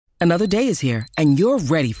Another day is here, and you're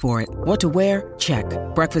ready for it. What to wear? Check.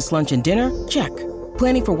 Breakfast, lunch, and dinner? Check.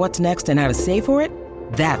 Planning for what's next and how to save for it?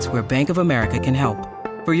 That's where Bank of America can help.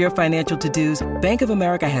 For your financial to-dos, Bank of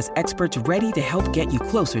America has experts ready to help get you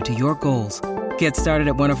closer to your goals. Get started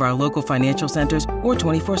at one of our local financial centers or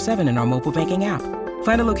 24/7 in our mobile banking app.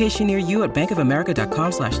 Find a location near you at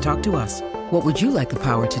bankofamerica.com/talktous. What would you like the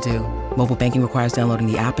power to do? Mobile banking requires downloading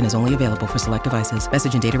the app and is only available for select devices.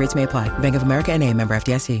 Message and data rates may apply. Bank of America N.A., member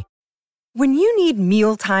FDIC. When you need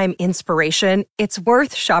mealtime inspiration, it's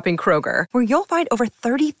worth shopping Kroger, where you'll find over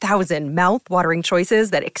 30,000 mouth-watering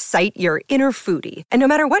choices that excite your inner foodie. And no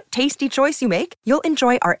matter what tasty choice you make, you'll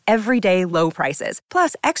enjoy our everyday low prices,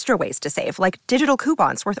 plus extra ways to save, like digital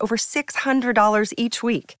coupons worth over $600 each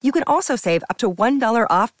week. You can also save up to $1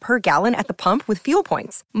 off per gallon at the pump with fuel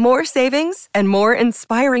points. More savings and more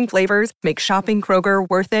inspiring flavors make shopping Kroger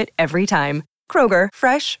worth it every time. Kroger,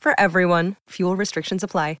 fresh for everyone. Fuel restrictions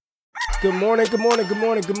apply. Good morning, good morning, good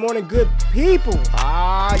morning, good morning, good people.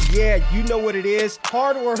 Yeah, you know what it is.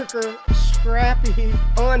 Hard worker, scrappy,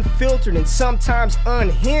 unfiltered, and sometimes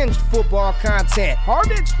unhinged football content. Hard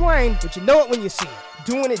to explain, but you know it when you see it.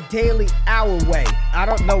 Doing it daily our way. I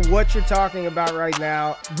don't know what you're talking about right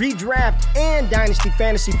now. Redraft and Dynasty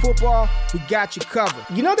Fantasy Football, we got you covered.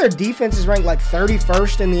 You know their defense is ranked like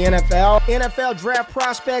 31st in the NFL? NFL draft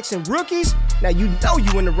prospects and rookies? Now you know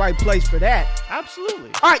you in the right place for that. Absolutely.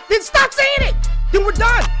 All right, then stop saying it. Then we're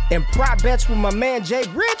done. And prop bets with my man Jay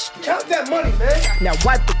Rich. Count that money, man. Now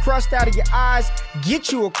wipe the crust out of your eyes,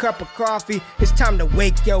 get you a cup of coffee. It's time to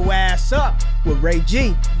wake your ass up with Ray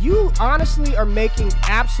G. You honestly are making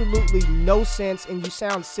absolutely no sense and you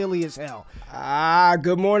sound silly as hell.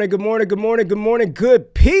 Good morning, good morning, good morning, good morning,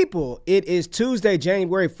 good people. It is Tuesday,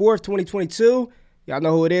 January 4th, 2022. Y'all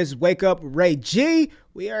know who it is. Wake Up with Ray G.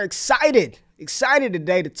 We are excited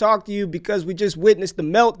today to talk to you because we just witnessed the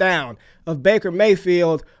meltdown of Baker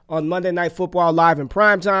Mayfield on Monday Night Football live in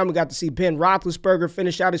primetime. We got to see Ben Roethlisberger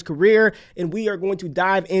finish out his career, and we are going to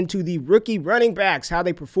dive into the rookie running backs, how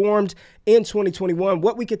they performed in 2021,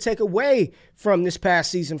 what we could take away from this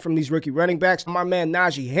past season from these rookie running backs. My man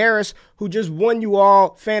Najee Harris, who just won you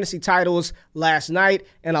all fantasy titles last night,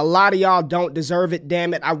 and a lot of y'all don't deserve it,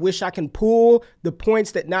 damn it. I wish I can pull the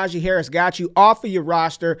points that Najee Harris got you off of your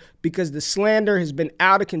roster because the slander has been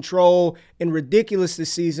out of control and ridiculous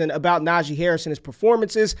this season about Najee Harris and his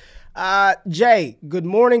performances. Jay, good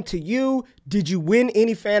morning to you. Did you win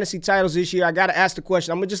any fantasy titles this year? I got to ask the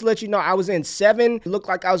question. I'm going to just let you know I was in 7. It looked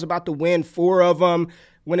like I was about to win 4 of them.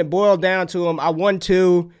 When it boiled down to them, I won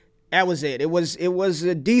 2. That was it. It was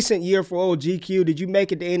a decent year for old GQ. Did you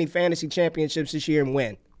make it to any fantasy championships this year and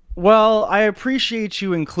win? Well, I appreciate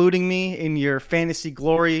you including me in your fantasy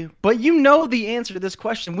glory, but you know the answer to this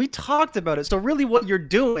question. We talked about it. So really what you're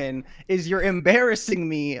doing is you're embarrassing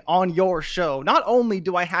me on your show. Not only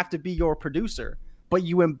do I have to be your producer, but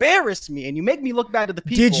you embarrass me and you make me look bad to the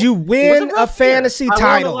people. Did you win a fantasy title?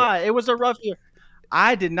 I won't lie. It was a rough year.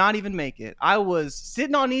 I did not even make it. I was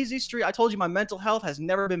sitting on Easy Street. I told you my mental health has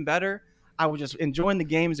never been better. I was just enjoying the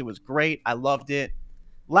games. It was great. I loved it.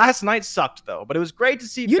 Last night sucked, though, but it was great to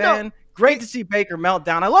see great to see Baker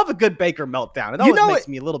meltdown. I love a good Baker meltdown. It always makes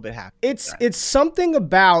me a little bit happy. It's something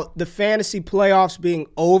about the fantasy playoffs being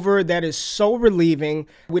over that is so relieving.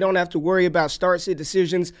 We don't have to worry about start-sit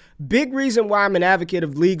decisions. Big reason why I'm an advocate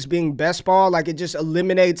of leagues being best ball. Like, it just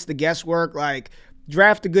eliminates the guesswork. Like,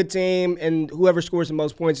 draft a good team, and whoever scores the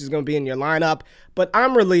most points is going to be in your lineup. But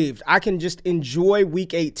I'm relieved. I can just enjoy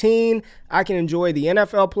Week 18. I can enjoy the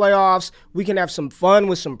NFL playoffs. We can have some fun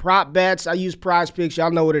with some prop bets. I use Prize Picks.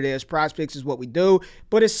 Y'all know what it is. Prize Picks is what we do.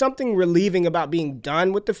 But it's something relieving about being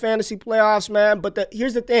done with the fantasy playoffs, man. But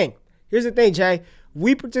here's the thing. Here's the thing, Jay.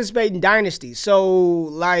 We participate in dynasties, so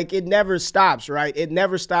like it never stops, right? It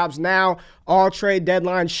never stops. Now, all trade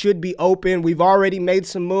deadlines should be open. We've already made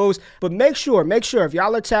some moves, but make sure if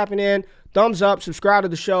y'all are tapping in, thumbs up, subscribe to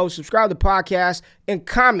the show, subscribe to the podcast, and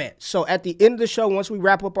comment. So at the end of the show, once we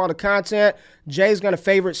wrap up all the content, Jay's going to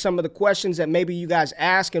favorite some of the questions that maybe you guys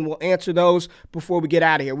ask, and we'll answer those before we get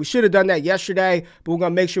out of here. We should have done that yesterday, but we're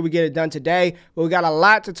going to make sure we get it done today. But we got a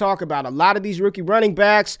lot to talk about. A lot of these rookie running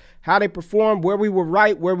backs, how they performed, where we were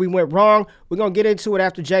right, where we went wrong. We're going to get into it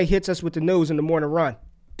after Jay hits us with the news in the morning run.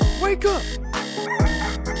 Wake up!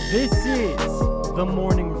 This is the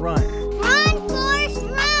morning run. Run, Forrest,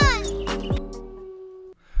 run!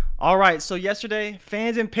 All right, so yesterday,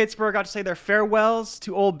 fans in Pittsburgh got to say their farewells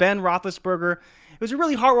to old Ben Roethlisberger. It was a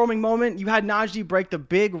really heartwarming moment. You had Najee break the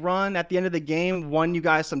big run at the end of the game, won you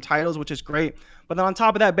guys some titles, which is great. But then on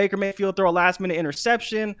top of that, Baker Mayfield threw a last-minute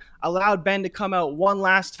interception, allowed Ben to come out one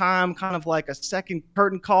last time, kind of like a second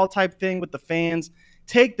curtain call type thing with the fans.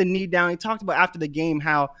 take the knee down. He talked about after the game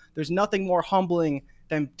how there's nothing more humbling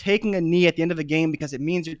than taking a knee at the end of the game because it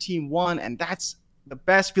means your team won, and that's the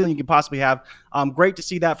best feeling you can possibly have. Great to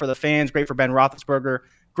see that for the fans. Great for Ben Roethlisberger.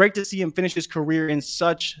 Great to see him finish his career in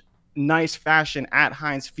such nice fashion at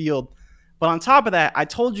Heinz Field. But on top of that, I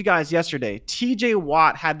told you guys yesterday, TJ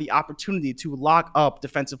Watt had the opportunity to lock up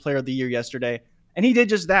Defensive Player of the Year yesterday, and he did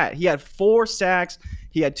just that. He had 4 sacks.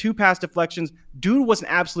 He had 2 pass deflections. Dude was an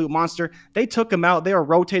absolute monster. They took him out. They were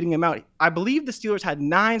rotating him out. I believe the Steelers had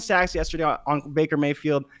 9 sacks yesterday on Baker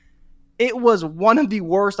Mayfield. It was one of the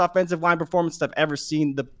worst offensive line performances I've ever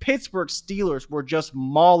seen. The Pittsburgh Steelers were just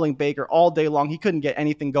mauling Baker all day long. He couldn't get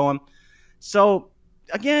anything going. So,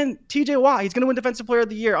 again, TJ Watt, he's going to win Defensive Player of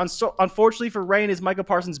the Year. Unfortunately for Ray and his Micah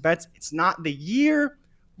Parsons bets, it's not the year.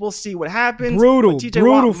 We'll see what happens. Brutal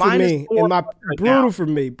for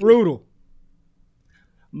me. Brutal.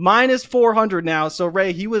 Minus 400 now. So,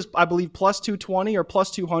 Ray, he was, I believe, plus 220 or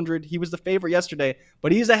plus 200. He was the favorite yesterday,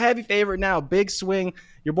 but he's a heavy favorite now. Big swing.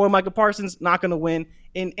 Your boy Micah Parsons not going to win.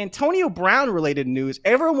 In Antonio Brown-related news,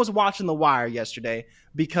 everyone was watching The Wire yesterday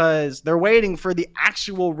because they're waiting for the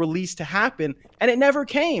actual release to happen, and it never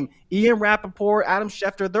came. Ian Rappaport, Adam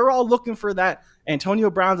Schefter, they're all looking for that. Antonio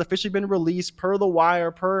Brown's officially been released per The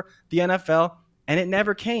Wire, per the NFL, and it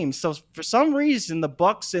never came. So for some reason, the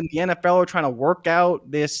Bucs and the NFL are trying to work out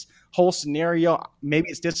this whole scenario. Maybe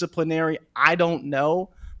it's disciplinary. I don't know.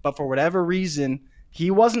 But for whatever reason,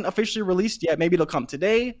 he wasn't officially released yet. Maybe it'll come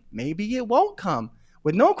today. Maybe it won't come.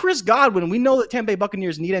 With no Chris Godwin, we know that Tampa Bay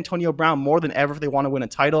Buccaneers need Antonio Brown more than ever if they want to win a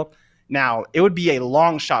title. Now, it would be a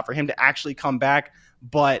long shot for him to actually come back.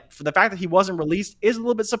 But for the fact that he wasn't released is a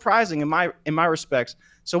little bit surprising in my respects.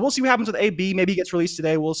 So we'll see what happens with AB. Maybe he gets released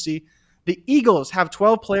today. We'll see. The Eagles have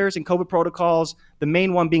 12 players in COVID protocols, the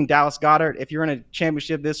main one being Dallas Goedert. If you're in a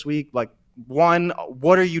championship this week, like, 1,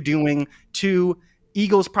 what are you doing? 2,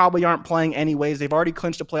 Eagles probably aren't playing anyways. They've already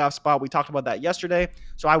clinched a playoff spot. We talked about that yesterday.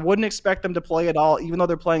 So I wouldn't expect them to play at all, even though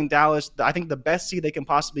they're playing Dallas. I think the best seed they can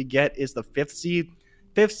possibly get is the 5th seed.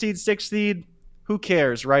 5th seed, 6th seed, who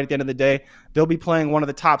cares, right? At the end of the day, they'll be playing one of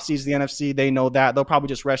the top seeds of the NFC. They know that. They'll probably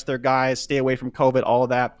just rest their guys, stay away from COVID, all of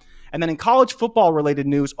that. And then in college football-related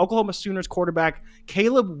news, Oklahoma Sooners quarterback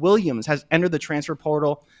Caleb Williams has entered the transfer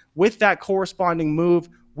portal. With that corresponding move,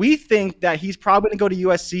 we think that he's probably going to go to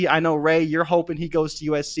USC. I know, Ray, you're hoping he goes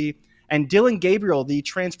to USC. And Dylan Gabriel, the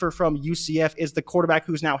transfer from UCF, is the quarterback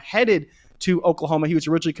who's now headed to Oklahoma. He was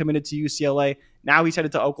originally committed to UCLA. Now he's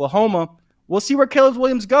headed to Oklahoma. We'll see where Caleb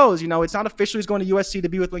Williams goes. You know, it's not officially he's going to USC to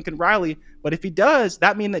be with Lincoln Riley, but if he does,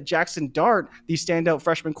 that means that Jackson Dart, the standout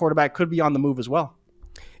freshman quarterback, could be on the move as well.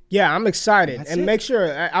 Yeah, I'm excited.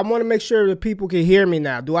 I want to make sure that people can hear me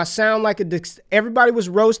now. Do I sound like everybody was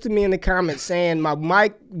roasting me in the comments saying my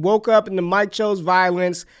mic woke up and the mic chose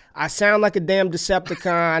violence. I sound like a damn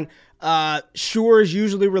Decepticon. Sure is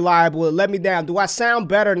usually reliable. It let me down. Do I sound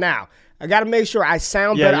better now? I got to make sure I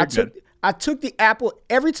sound better. I took the Apple.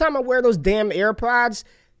 Every time I wear those damn AirPods,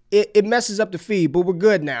 it messes up the feed, but we're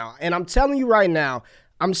good now. And I'm telling you right now,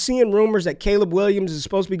 I'm seeing rumors that Caleb Williams is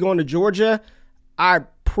supposed to be going to Georgia. I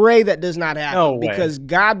pray that does not happen because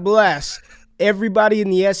God bless everybody in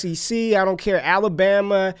the SEC. I don't care.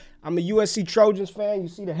 Alabama. I'm a USC Trojans fan. You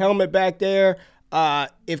see the helmet back there.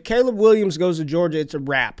 If Caleb Williams goes to Georgia, it's a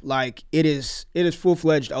wrap. Like, it is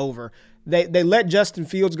full-fledged over. They let Justin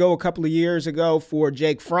Fields go a couple of years ago for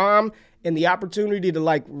Jake Fromm, and the opportunity to,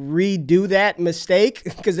 like, redo that mistake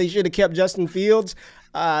because they should have kept Justin Fields.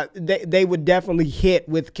 They would definitely hit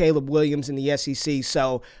with Caleb Williams in the SEC.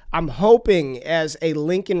 So I'm hoping, as a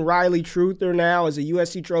Lincoln Riley truther now, as a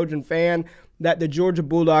USC Trojan fan, that the Georgia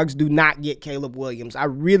Bulldogs do not get Caleb Williams. I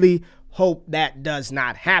really hope that does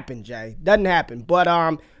not happen, Jay. Doesn't happen. But,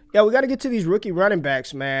 yeah, we got to get to these rookie running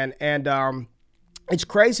backs, man. And it's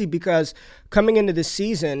crazy because coming into this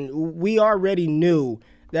season, we already knew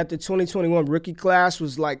that the 2021 rookie class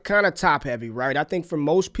was like kind of top heavy, right? I think for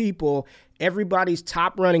most people, everybody's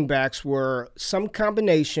top running backs were some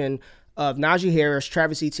combination of Najee Harris,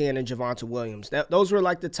 Travis Etienne, and Javonte Williams. Those were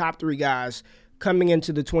like the top 3 guys coming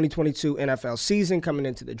into the 2022 NFL season, coming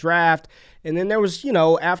into the draft. And then there was,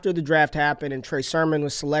 after the draft happened and Trey Sermon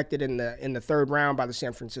was selected in the 3rd round by the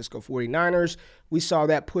San Francisco 49ers, we saw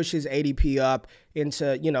that push his ADP up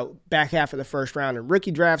into, back half of the 1st round. In rookie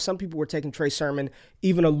draft, some people were taking Trey Sermon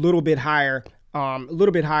even a little bit higher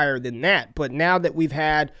than that. But now that we've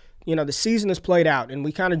had, the season has played out, and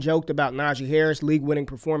we kind of joked about Najee Harris' league-winning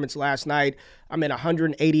performance last night. I'm at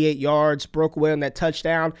 188 yards, broke away on that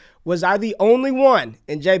touchdown. Was I the only one?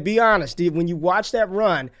 And Jay, be honest, when you watch that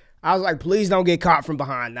run, I was like, please don't get caught from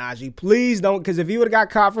behind, Najee. Please don't, because if he would have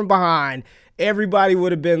got caught from behind, everybody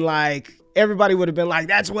would have been like, everybody would have been like,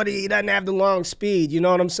 that's what he doesn't have the long speed. You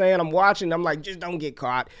know what I'm saying? I'm watching. I'm like, just don't get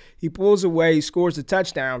caught. He pulls away. He scores a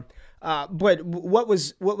touchdown. But what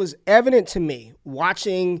was evident to me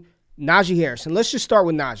watching Najee Harris, and let's just start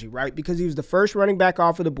with Najee, right? Because he was the first running back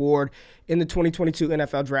off of the board in the 2022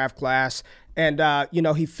 NFL draft class. And,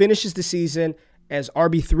 he finishes the season as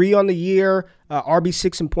RB3 on the year,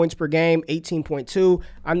 RB6 in points per game, 18.2.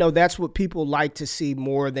 I know that's what people like to see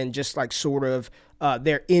more than just like sort of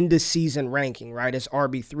their end-of-season ranking, right? As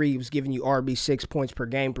RB3, he was giving you RB6 points per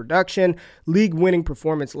game production, league-winning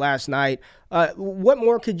performance last night. What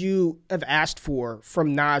more could you have asked for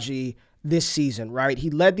from Najee this season, right?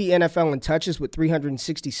 He led the NFL in touches with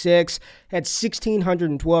 366, had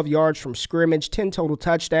 1,612 yards from scrimmage, 10 total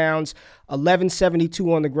touchdowns,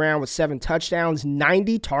 1,172 on the ground with 7 touchdowns,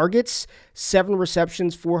 90 targets, 7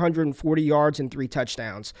 receptions, 440 yards, and 3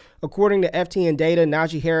 touchdowns. According to FTN data,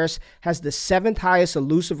 Najee Harris has the 7th highest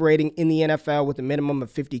elusive rating in the NFL with a minimum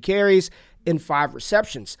of 50 carries and 5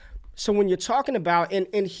 receptions. So when you're talking about, and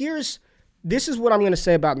this is what I'm going to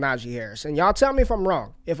say about Najee Harris. And y'all tell me if I'm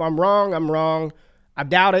wrong. If I'm wrong, I'm wrong. I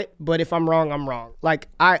doubt it. But if I'm wrong, I'm wrong. Like,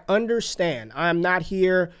 I understand. I'm not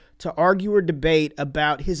here to argue or debate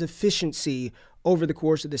about his efficiency over the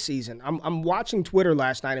course of the season. I'm watching Twitter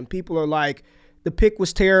last night, and people are like, the pick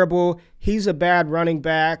was terrible. He's a bad running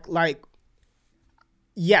back. Like,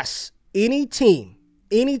 yes, any team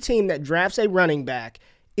that drafts a running back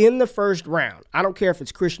in the first round, I don't care if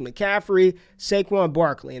it's Christian McCaffrey, Saquon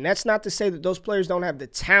Barkley, and that's not to say that those players don't have the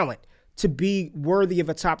talent to be worthy of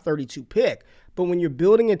a top 32 pick. But when you're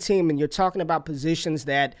building a team and you're talking about positions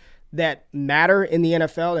that matter in the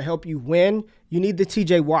NFL to help you win, you need the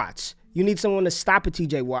TJ Watts. You need someone to stop a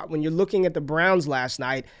TJ Watt. When you're looking at the Browns last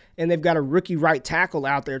night and they've got a rookie right tackle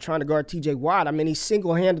out there trying to guard TJ Watt, I mean, he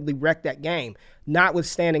single-handedly wrecked that game,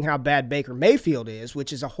 notwithstanding how bad Baker Mayfield is,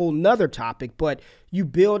 which is a whole nother topic. But you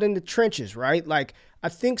build in the trenches, right? Like, I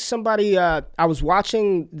think somebody, I was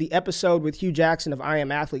watching the episode with Hugh Jackson of I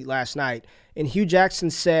Am Athlete last night, and Hugh Jackson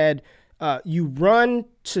said, you run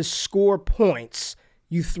to score points,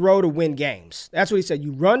 you throw to win games. That's what he said.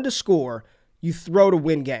 You run to score, you throw to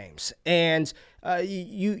win games. And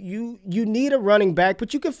you need a running back,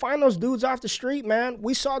 but you can find those dudes off the street, man.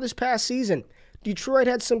 We saw this past season. Detroit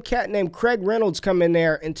had some cat named Craig Reynolds come in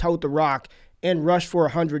there and tote the rock and rush for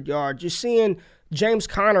 100 yards. You're seeing James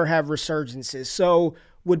Conner have resurgences. So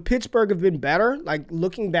would Pittsburgh have been better? Like,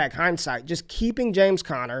 looking back, hindsight, just keeping James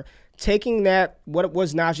Conner, taking that, what it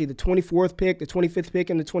was, Najee, the 24th pick, the 25th pick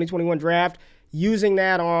in the 2021 draft, using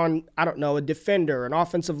that on, I don't know, a defender, an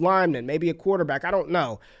offensive lineman, maybe a quarterback, I don't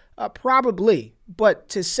know. Probably. But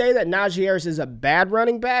to say that Najee Harris is a bad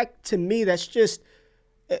running back, to me, that's just,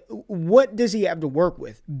 what does he have to work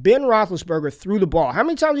with? Ben Roethlisberger threw the ball. How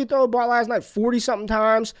many times did he throw the ball last night? 40-something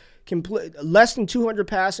times, less than 200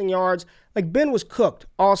 passing yards. Like, Ben was cooked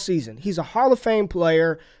all season. He's a Hall of Fame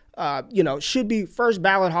player, should be first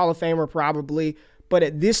ballot Hall of Famer probably. But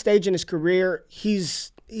at this stage in his career,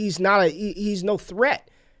 he's no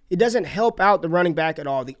threat. It doesn't help out the running back at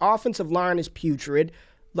all. The offensive line is putrid.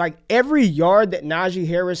 Like, every yard that Najee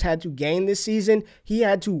Harris had to gain this season, he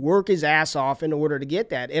had to work his ass off in order to get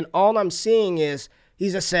that. And all I'm seeing is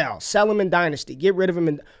he's a sell. Sell him in Dynasty. Get rid of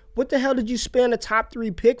him. What the hell did you spend a top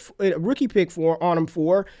 3 pick, a rookie pick on him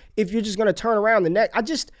for if you're just going to turn around the neck?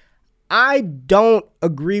 I don't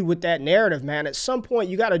agree with that narrative, man. At some point,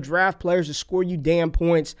 you got to draft players to score you damn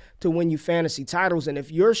points to win you fantasy titles. And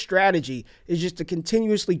if your strategy is just to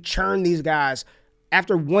continuously churn these guys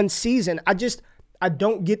after one season, I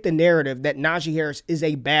don't get the narrative that Najee Harris is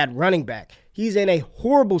a bad running back. He's in a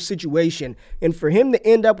horrible situation. And for him to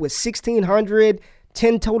end up with 1,600,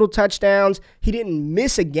 10 total touchdowns, he didn't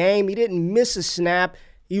miss a game. He didn't miss a snap.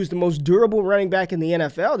 He was the most durable running back in the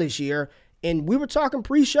NFL this year. And we were talking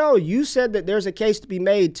pre-show. You said that there's a case to be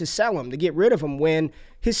made to sell him, to get rid of him when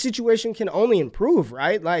his situation can only improve,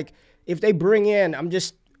 right? Like, if they bring in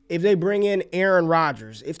Aaron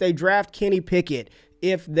Rodgers, if they draft Kenny Pickett,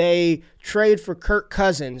 if they trade for Kirk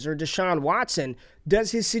Cousins or Deshaun Watson, does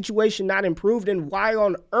his situation not improve? And why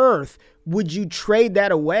on earth would you trade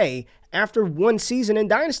that away after one season in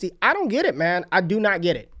Dynasty? I don't get it, man. I do not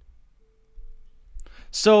get it.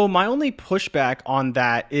 So my only pushback on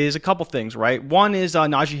that is a couple things, right? One is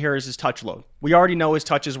Najee Harris's touch load. We already know his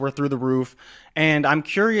touches were through the roof, and I'm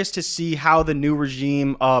curious to see how the new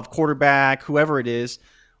regime of quarterback, whoever it is,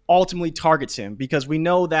 ultimately targets him, because we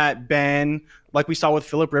know that Ben, like we saw with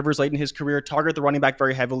Phillip Rivers late in his career, target the running back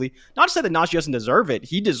very heavily. Not to say that Najee doesn't deserve it.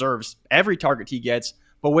 He deserves every target he gets,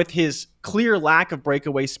 but with his clear lack of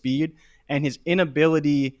breakaway speed and his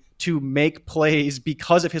inability to make plays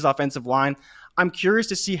because of his offensive line, I'm curious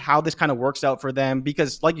to see how this kind of works out for them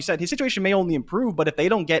because, like you said, his situation may only improve, but if they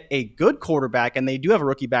don't get a good quarterback and they do have a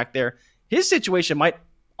rookie back there, his situation might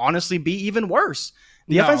honestly be even worse.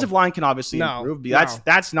 The offensive line can obviously improve.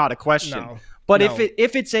 That's not a question. But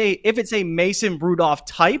if it's a Mason Rudolph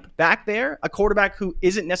type back there, a quarterback who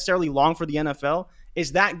isn't necessarily long for the NFL,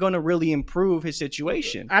 is that going to really improve his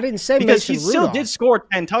situation? I didn't say because Mason he still Rudolph. did score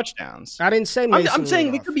 10 touchdowns. I didn't say Mason I'm saying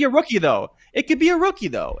Rudolph. it could be a rookie though. It could be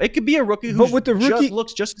a rookie who just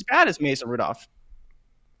looks just as bad as Mason Rudolph.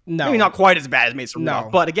 No, maybe not quite as bad as Mason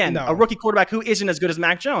Rudolph, but again, a rookie quarterback who isn't as good as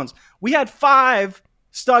Mac Jones. We had 5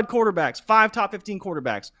 stud quarterbacks, 5 top 15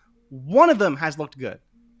 quarterbacks. One of them has looked good,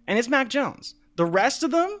 and it's Mac Jones. The rest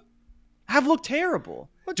of them have looked terrible.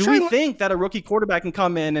 Do we think that a rookie quarterback can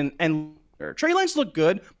come in and Trey Lance looked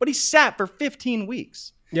good, but he sat for 15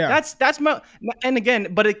 weeks. Yeah, that's my, and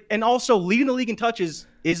again, and also leading the league in touches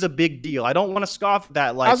is a big deal. I don't want to scoff at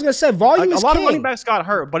that. Like I was gonna say, volume is a lot king. of running backs got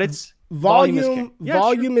hurt, but it's volume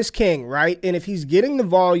is king, right? And if he's getting the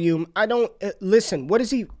volume, I don't listen. What is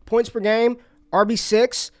he points per game?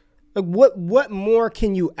 RB6. Like what more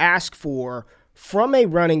can you ask for from a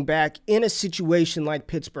running back in a situation like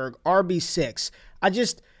Pittsburgh? RB6.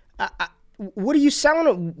 What are you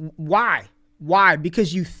selling? Why?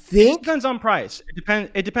 Because you think it depends on price.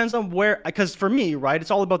 It depends on where. Because for me, right, it's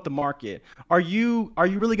all about the market. Are you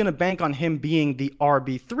really going to bank on him being the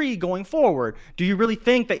RB3 going forward? Do you really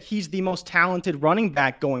think that he's the most talented running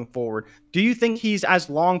back going forward? Do you think he's as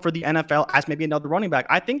long for the NFL as maybe another running back?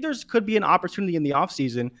 I think could be an opportunity in the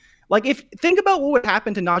offseason. Like think about what would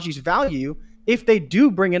happen to Najee's value if they do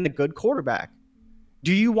bring in a good quarterback.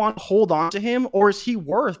 Do you want to hold on to him, or is he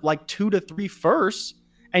worth like 2 to 3 firsts?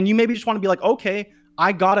 And you maybe just want to be like, okay,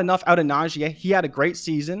 I got enough out of Najee. He had a great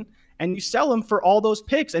season, and you sell him for all those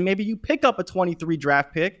picks. And maybe you pick up a 23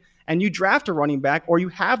 draft pick and you draft a running back, or you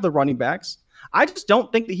have the running backs. I just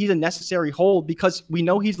don't think that he's a necessary hold because we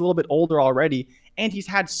know he's a little bit older already, and he's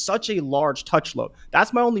had such a large touch load.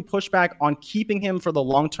 That's my only pushback on keeping him for the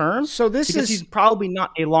long term. So because he's probably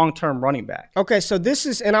not a long-term running back. Okay, so this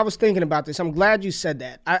is, and I was thinking about this. I'm glad you said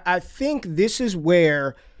that. I think this is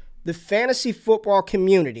where the fantasy football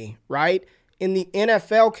community, right, in the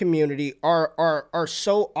NFL community are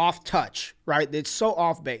so off touch, right? It's so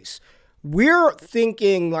off base. We're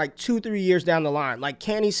thinking like 2-3 years down the line, like,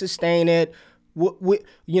 can he sustain it?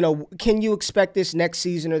 Can you expect this next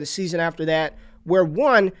season or the season after that? Where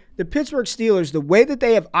one, the Pittsburgh Steelers, the way that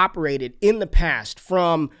they have operated in the past,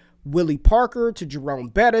 from Willie Parker to Jerome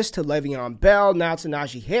Bettis to Le'Veon Bell, now to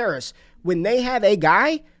Najee Harris, when they have a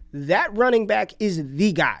guy, that running back is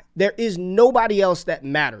the guy. There is nobody else that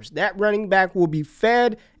matters. That running back will be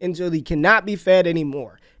fed until he cannot be fed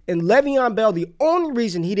anymore. And Le'Veon Bell, the only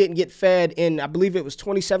reason he didn't get fed in, I believe it was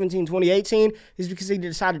 2017, 2018, is because he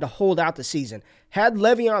decided to hold out the season. Had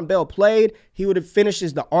Le'Veon Bell played, he would have finished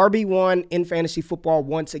as the RB1 in fantasy football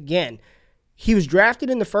once again. He was drafted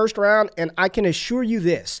in the first round, and I can assure you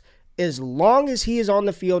this, as long as he is on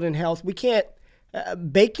the field in health, we can't,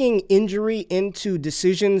 baking injury into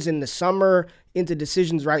decisions in the summer, into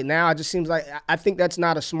decisions right now, it just seems like, I think that's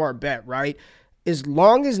not a smart bet, right? As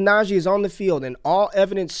long as Najee is on the field, and all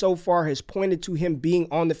evidence so far has pointed to him being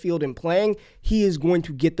on the field and playing, he is going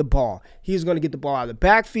to get the ball. He is going to get the ball out of the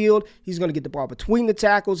backfield. He's going to get the ball between the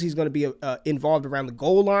tackles. He's going to be involved around the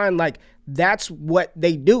goal line. Like, that's what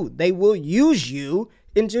they do. They will use you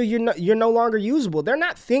until you're no longer usable. They're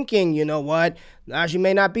not thinking, you know what, Najee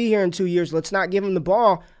may not be here in 2 years. Let's not give him the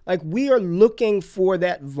ball. Like, we are looking for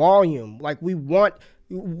that volume. Like, we want.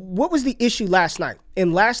 What was the issue last night?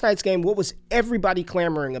 In last night's game, what was everybody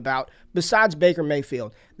clamoring about besides Baker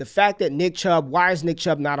Mayfield? The fact that why is Nick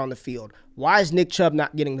Chubb not on the field? Why is Nick Chubb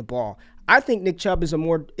not getting the ball? I think Nick Chubb is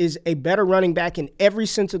a better running back in every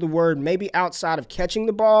sense of the word, maybe outside of catching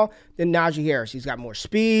the ball, than Najee Harris. He's got more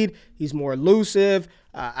speed. He's more elusive.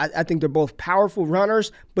 I think they're both powerful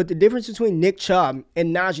runners. But the difference between Nick Chubb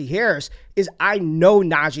and Najee Harris is I know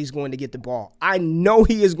Najee's going to get the ball. I know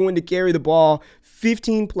he is going to carry the ball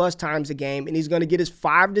 15-plus times a game, and he's going to get his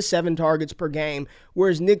 5 to 7 targets per game.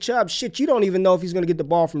 Whereas Nick Chubb, you don't even know if he's going to get the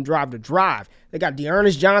ball from drive to drive. They got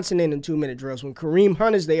Dearness Johnson in 2-minute drills. When Kareem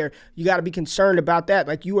Hunt is there, you got to be concerned about that.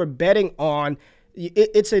 Like, you are betting on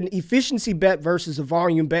it's an efficiency bet versus a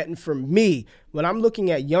volume bet. And for me, when I'm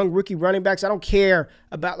looking at young rookie running backs, I don't care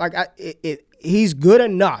about he's good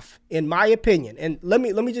enough, in my opinion. And let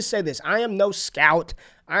me just say this: I am no scout.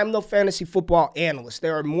 I am no fantasy football analyst.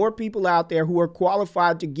 There are more people out there who are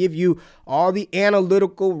qualified to give you all the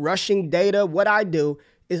analytical rushing data. What I do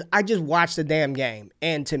is I just watch the damn game.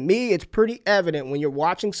 And to me, it's pretty evident when you're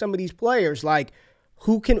watching some of these players, like,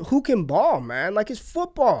 who can ball, man. Like, it's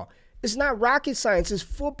football. It's not rocket science. It's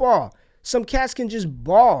football. Some cats can just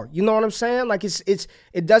ball. You know what I'm saying? Like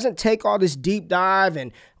it doesn't take all this deep dive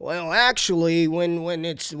and, well, actually, when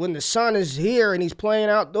the son is here and he's playing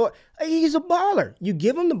outdoor, he's a baller. You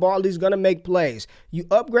give him the ball, he's gonna make plays. You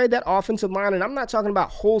upgrade that offensive line, and I'm not talking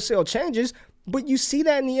about wholesale changes, but you see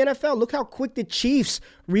that in the NFL. Look how quick the Chiefs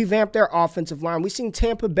revamped their offensive line. We've seen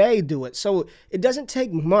Tampa Bay do it. So it doesn't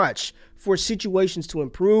take much for situations to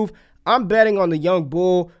improve. I'm betting on the young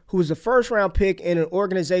bull who is a first-round pick in an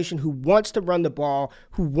organization who wants to run the ball,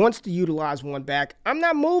 who wants to utilize one back. I'm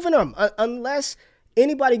not moving him unless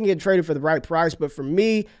anybody can get traded for the right price. But for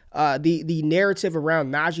me, the narrative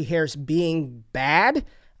around Najee Harris being bad,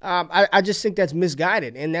 I just think that's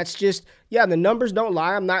misguided. And that's just, the numbers don't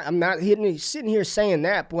lie. I'm not sitting here saying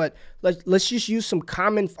that, but let's just use some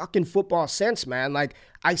common fucking football sense, man. Like,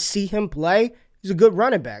 I see him play. He's a good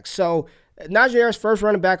running back. So Najee Harris, first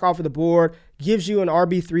running back off of the board, gives you an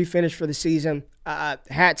RB3 finish for the season.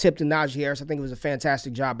 Hat tip to Najee Harris. I think it was a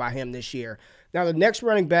fantastic job by him this year. Now, the next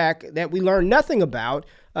running back that we learned nothing about,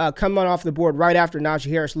 coming on off the board right after Najee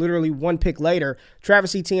Harris, literally one pick later,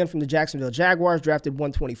 Travis Etienne from the Jacksonville Jaguars, drafted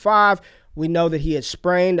 125. We know that he had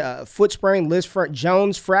sprained a foot sprain,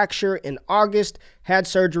 Jones fracture in August, had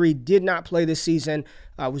surgery, did not play this season,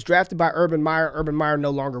 was drafted by Urban Meyer. Urban Meyer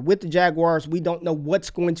no longer with the Jaguars. We don't know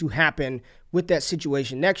what's going to happen with that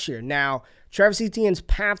situation next year. Now, Travis Etienne's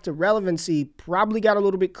path to relevancy probably got a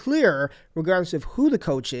little bit clearer regardless of who the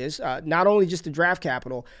coach is, not only just the draft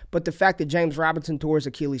capital, but the fact that James Robinson tore his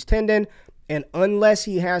Achilles tendon, and unless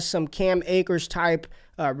he has some Cam Akers type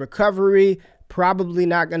recovery, probably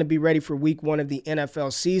not going to be ready for week 1 of the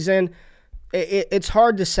NFL season. It's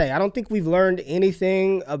hard to say. I don't think we've learned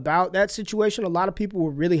anything about that situation. A lot of people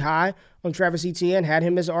were really high on Travis Etienne, had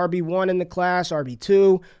him as RB1 in the class,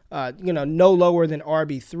 RB2, no lower than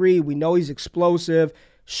RB3. We know he's explosive,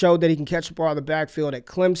 showed that he can catch the ball in the backfield at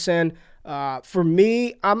Clemson. For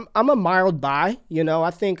me, I'm a mild buy.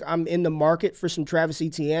 I think I'm in the market for some Travis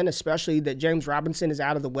Etienne, especially that James Robinson is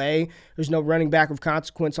out of the way. There's no running back of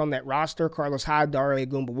consequence on that roster. Carlos Hyde, Dare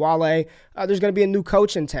Ogunbowale. There's going to be a new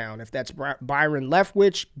coach in town. If that's Byron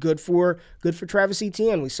Leftwich, good for Travis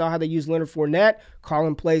Etienne. We saw how they use Leonard Fournette,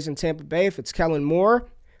 calling plays in Tampa Bay. If it's Kellen Moore,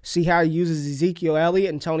 see how he uses Ezekiel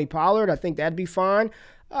Elliott and Tony Pollard. I think that'd be fine.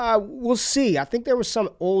 We'll see. I think there was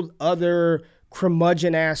some other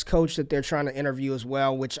curmudgeon-ass coach that they're trying to interview as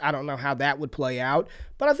well, which I don't know how that would play out.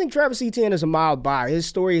 But I think Travis Etienne is a mild buy. His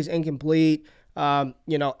story is incomplete,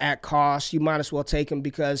 at cost. You might as well take him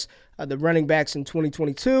because the running backs in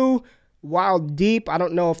 2022, while deep, I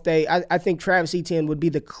don't know if I think Travis Etienne would be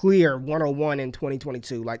the clear 101 in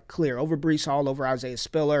 2022, like clear, over Breece Hall, over Isaiah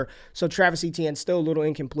Spiller. So Travis Etienne still a little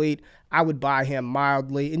incomplete. I would buy him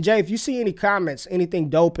mildly. And Jay, if you see any comments, anything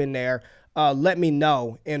dope in there, let me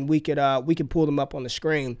know, and we could pull them up on the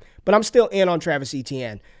screen. But I'm still in on Travis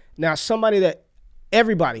Etienne. Now, somebody that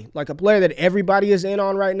everybody, like a player that everybody is in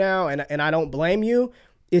on right now, and I don't blame you,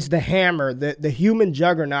 is the hammer, the human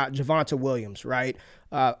juggernaut, Javonte Williams, right?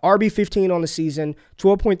 RB15 on the season,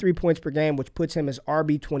 12.3 points per game, which puts him as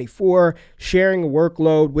RB24, sharing a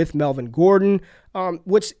workload with Melvin Gordon.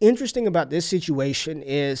 What's interesting about this situation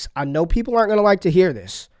is I know people aren't going to like to hear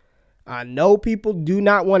this. I know people do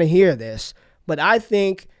not want to hear this, but I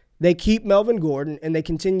think they keep Melvin Gordon and they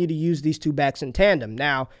continue to use these two backs in tandem.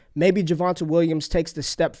 Now, maybe Javonte Williams takes the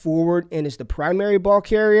step forward and is the primary ball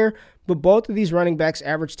carrier, but both of these running backs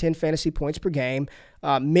average 10 fantasy points per game.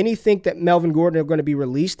 Many think that Melvin Gordon are going to be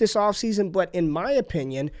released this offseason, but in my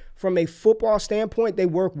opinion, from a football standpoint, they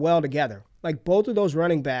work well together. Like, both of those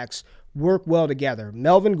running backs work well together.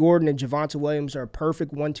 Melvin Gordon and Javonte Williams are a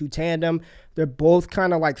perfect 1-2 tandem. They're both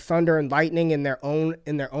kind of like thunder and lightning in their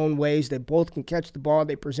own ways. They both can catch the ball.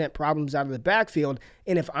 They present problems out of the backfield.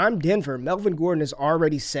 And if I'm Denver, Melvin Gordon has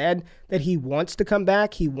already said that he wants to come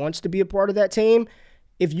back. He wants to be a part of that team.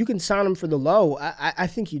 If you can sign him for the low, I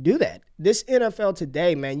think you do that. This NFL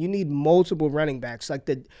today, man, you need multiple running backs. Like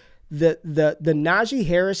the Najee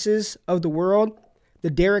Harrises of the world, the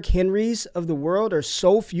Derrick Henrys of the world are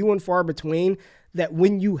so few and far between that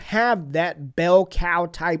when you have that bell cow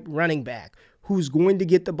type running back who's going to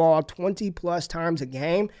get the ball 20 plus times a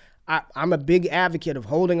game, I'm a big advocate of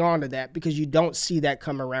holding on to that because you don't see that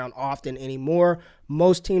come around often anymore.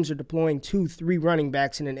 Most teams are deploying 2-3 running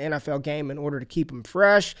backs in an NFL game in order to keep them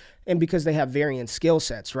fresh and because they have varying skill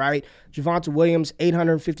sets, right? Javonte Williams,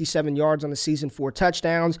 857 yards on the season, 4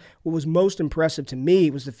 touchdowns. What was most impressive to me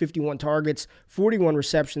was the 51 targets, 41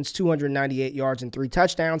 receptions, 298 yards, and 3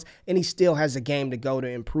 touchdowns, and he still has a game to go to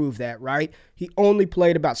improve that, right? He only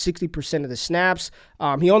played about 60% of the snaps.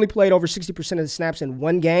 He only played over 60% of the snaps in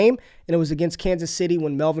one game, and it was against Kansas City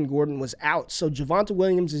when Melvin Gordon was out. So Javonte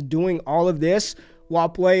Williams is doing all of this while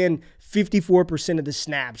playing 54% of the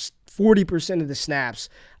snaps, 40% of the snaps.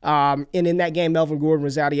 And in that game, Melvin Gordon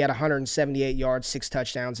was out. He had 178 yards, 6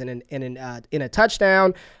 touchdowns, and in a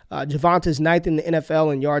touchdown. Javonte's ninth in the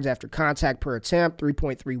NFL in yards after contact per attempt,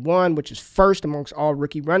 3.31, which is first amongst all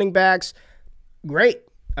rookie running backs. Great.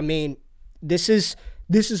 I mean, this is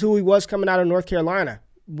who he was coming out of North Carolina.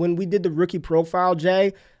 When we did the rookie profile,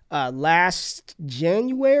 Jay, last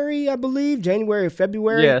January, I believe, January or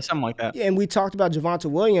February. Yeah, something like that. And we talked about Javonte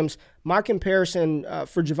Williams. My comparison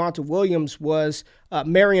for Javonte Williams was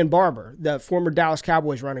Marion Barber, the former Dallas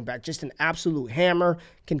Cowboys running back. Just an absolute hammer,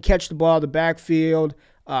 can catch the ball in the backfield,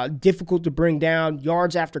 difficult to bring down,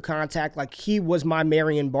 yards after contact. Like, he was my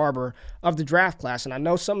Marion Barber of the draft class. And I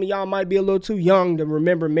know some of y'all might be a little too young to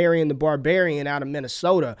remember Marion the Barbarian out of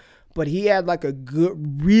Minnesota, but he had like a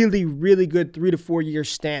good, really, really good 3 to 4 year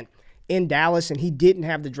stint in Dallas, and he didn't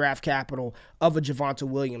have the draft capital of a Javonte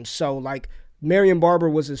Williams. So, like, Marion Barber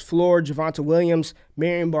was his floor. Javonte Williams,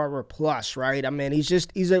 Marion Barber plus, right? I mean, he's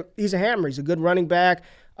a hammer. He's a good running back.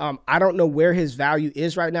 I don't know where his value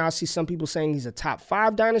is right now. I see some people saying he's a top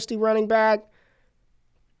 5 dynasty running back.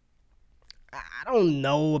 I don't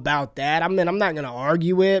know about that. I mean, I'm not going to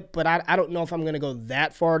argue it, but I don't know if I'm going to go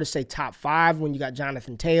that far to say top 5 when you got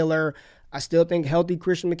Jonathan Taylor. I still think healthy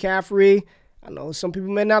Christian McCaffrey. I know some people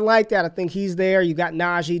may not like that. I think he's there. You got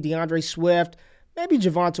Najee, DeAndre Swift. Maybe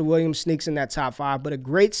Javonte Williams sneaks in that top 5, but a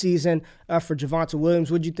great season for Javonte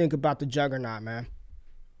Williams. What'd you think about the juggernaut, man?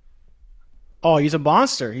 Oh, he's a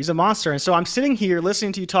monster. He's a monster. And so I'm sitting here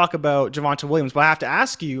listening to you talk about Javonte Williams, but I have to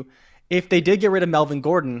ask you, if they did get rid of Melvin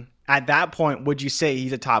Gordon, at that point, would you say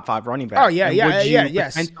he's a top 5 running back? Oh, yeah, and yeah, would you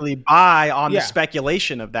yes. potentially buy on the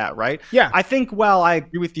speculation of that, right? Yeah. I think, while I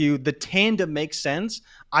agree with you, the tandem makes sense.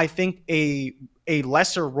 I think a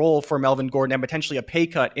lesser role for Melvin Gordon and potentially a pay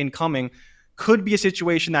cut incoming could be a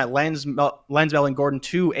situation that lends Melvin Gordon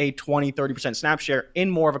to a 20-30% snap share in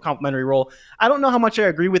more of a complementary role. I don't know how much I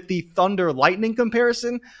agree with the Thunder Lightning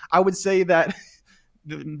comparison. I would say that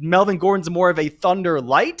Melvin Gordon's more of a Thunder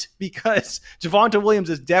light because Javonte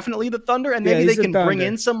Williams is definitely the Thunder, and maybe they can bring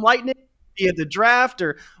in some lightning via the draft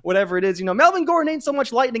or whatever it is. You know, Melvin Gordon ain't so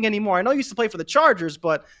much lightning anymore. I know he used to play for the Chargers,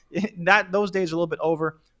 but those days are a little bit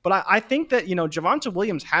over. But I think that, you know, Javonte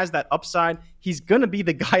Williams has that upside. He's going to be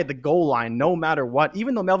the guy at the goal line no matter what.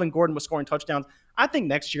 Even though Melvin Gordon was scoring touchdowns, I think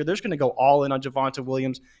next year they're just going to go all in on Javonte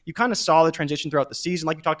Williams. You kind of saw the transition throughout the season.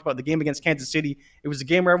 Like you talked about the game against Kansas City, it was a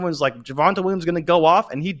game where everyone's like, Javonte Williams is going to go off,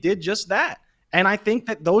 and he did just that. And I think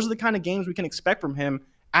that those are the kind of games we can expect from him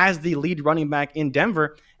as the lead running back in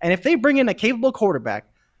Denver. And if they bring in a capable quarterback,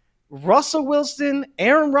 Russell Wilson,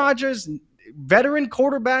 Aaron Rodgers, veteran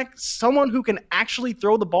quarterback, someone who can actually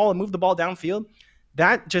throw the ball and move the ball downfield,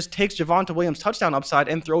 that just takes Javonte Williams' touchdown upside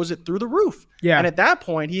and throws it through the roof. Yeah. And at that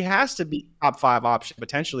point, he has to be top 5 option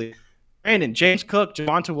potentially. Brandon, James Cook,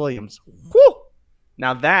 Javonte Williams. Whew!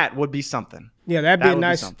 Now that would be something. Yeah, that'd be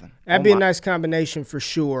a nice combination for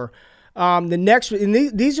sure. The next, and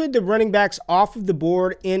these are the running backs off of the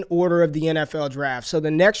board in order of the NFL draft. So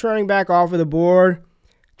the next running back off of the board,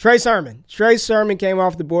 Trey Sermon. Trey Sermon came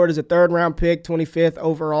off the board as a 3rd-round pick, 25th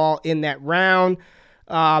overall in that round.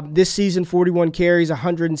 This season, 41 carries,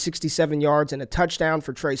 167 yards, and a touchdown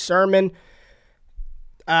for Trey Sermon.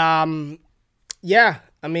 Yeah,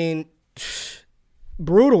 I mean,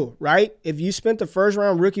 brutal, right? If you spent the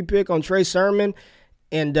 1st-round rookie pick on Trey Sermon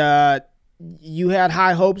and you had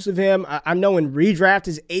high hopes of him, I know in redraft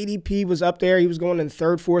his ADP was up there. He was going in the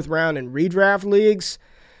 3rd, 4th round in redraft leagues.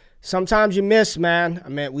 Sometimes you miss, man. I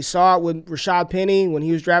mean, we saw it with Rashad Penny when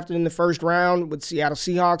he was drafted in the 1st round with Seattle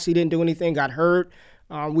Seahawks. He didn't do anything, got hurt.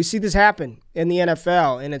 We see this happen in the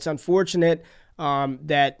NFL, and it's unfortunate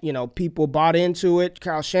that, you know, people bought into it.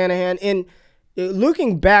 Kyle Shanahan, and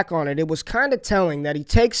looking back on it, it was kind of telling that he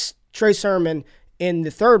takes Trey Sermon in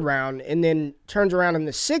the 3rd round and then turns around in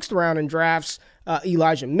the 6th round and drafts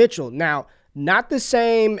Elijah Mitchell. Now, not the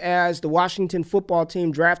same as the Washington football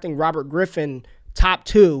team drafting Robert Griffin top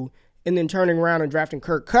 2 and then turning around and drafting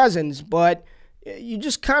Kirk Cousins, but you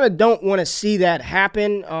just kind of don't want to see that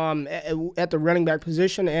happen at the running back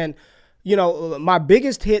position. And my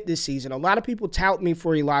biggest hit this season, a lot of people tout me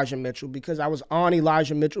for Elijah Mitchell because I was on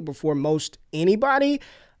Elijah Mitchell before most anybody.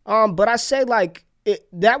 But I say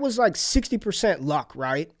that was 60% luck,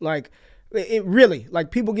 right? It really,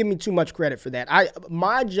 people give me too much credit for that.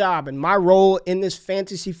 My job and my role in this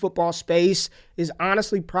fantasy football space is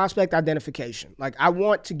honestly prospect identification. I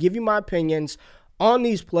want to give you my opinions on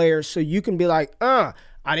these players so you can be like,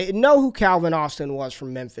 I didn't know who Calvin Austin was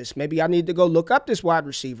from Memphis. Maybe I need to go look up this wide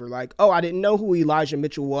receiver. I didn't know who Elijah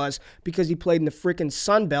Mitchell was because he played in the freaking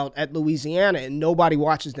Sun Belt at Louisiana and nobody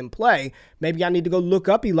watches them play. Maybe I need to go look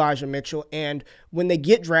up Elijah Mitchell. And when they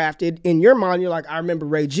get drafted, in your mind, you're like, I remember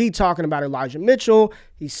Ray G talking about Elijah Mitchell.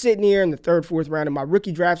 He's sitting here in the 3rd, 4th round of my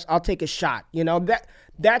rookie drafts. I'll take a shot.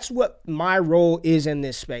 That's what my role is in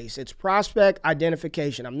this space. It's prospect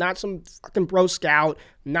identification. I'm not some fucking pro scout.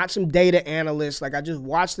 I'm not some data analyst. I just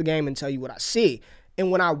watch the game and tell you what I see.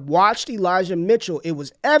 And when I watched Elijah Mitchell, it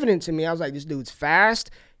was evident to me. I was like, this dude's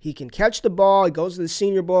fast. He can catch the ball. He goes to the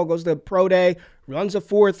Senior Bowl, goes to the Pro Day, runs a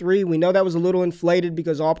 4.3. We know that was a little inflated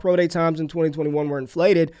because all Pro Day times in 2021 were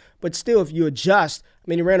inflated. But still, if you adjust,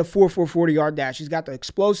 he ran a 4.4 40-yard dash. He's got the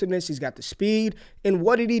explosiveness. He's got the speed. And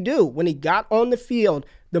what did he do? When he got on the field,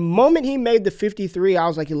 the moment he made the 53, I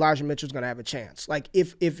was like, Elijah Mitchell's going to have a chance.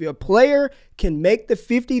 If your player can make the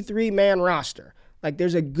 53-man roster,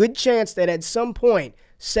 there's a good chance that at some point,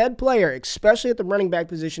 said player, especially at the running back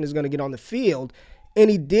position, is going to get on the field. And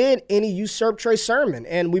he did, and he usurped Trey Sermon.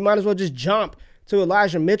 And we might as well just jump to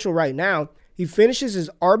Elijah Mitchell right now. He finishes his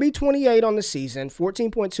RB28 on the season,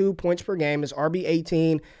 14.2 points per game, his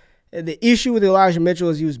RB18. The issue with Elijah Mitchell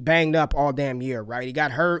is he was banged up all damn year, right? He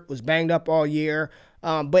got hurt, was banged up all year.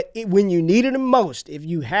 But when you needed him most, if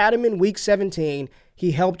you had him in week 17,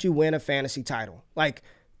 he helped you win a fantasy title.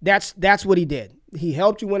 That's what he did. He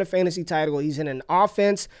helped you win a fantasy title. He's in an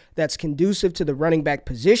offense that's conducive to the running back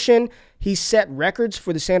position. He set records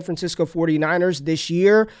for the San Francisco 49ers this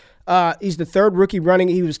year. He's the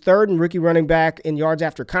he was third in rookie running back in yards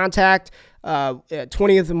after contact,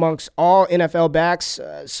 20th amongst all NFL backs.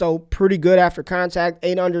 So pretty good after contact,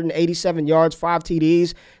 887 yards, 5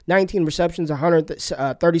 TDs, 19 receptions,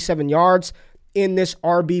 137 yards in this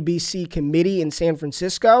RBBC committee in San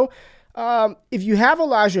Francisco. If you have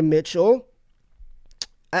Elijah Mitchell,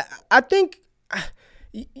 I think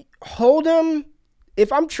hold him.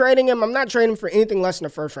 If I'm trading him, I'm not trading him for anything less than a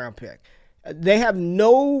 1st-round pick. They have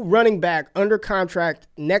no running back under contract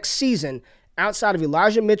next season outside of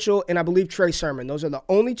Elijah Mitchell and I believe Trey Sermon. Those are the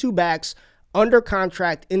only 2 backs under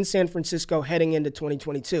contract in San Francisco heading into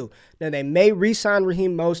 2022. Now, they may re-sign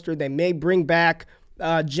Raheem Mostert. They may bring back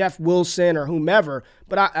Jeff Wilson or whomever.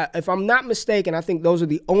 But if I'm not mistaken, I think those are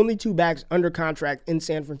the only 2 backs under contract in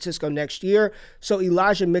San Francisco next year. So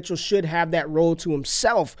Elijah Mitchell should have that role to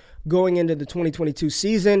himself going into the 2022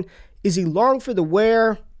 season. Is he long for the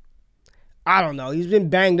wear? I don't know. He's been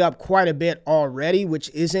banged up quite a bit already, which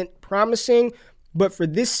isn't promising. But for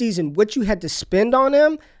this season, what you had to spend on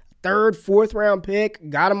him, 3rd, 4th round pick,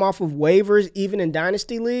 got him off of waivers, even in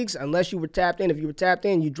dynasty leagues, unless you were tapped in. If you were tapped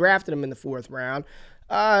in, you drafted him in the 4th round.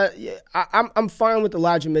 I'm fine with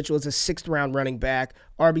Elijah Mitchell as a 6th round running back,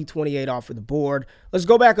 RB28 off of the board. Let's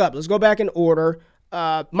go back up. Let's go back in order.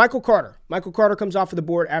 Michael Carter. Michael Carter comes off of the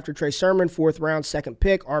board after Trey Sermon, 4th round, 2nd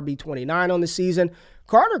pick, RB29 on the season.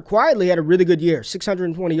 Carter quietly had a really good year,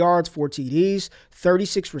 620 yards, 4 TDs,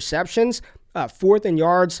 36 receptions, 4th in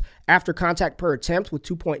yards after contact per attempt with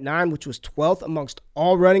 2.9, which was 12th amongst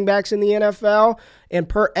all running backs in the NFL. And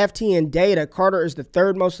per FTN data, Carter is the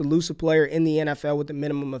 3rd most elusive player in the NFL with a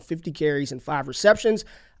minimum of 50 carries and 5 receptions.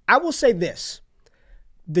 I will say this.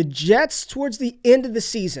 The Jets, towards the end of the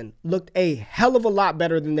season, looked a hell of a lot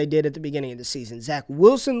better than they did at the beginning of the season. Zach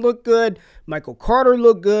Wilson looked good. Michael Carter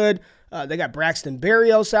looked good. They got Braxton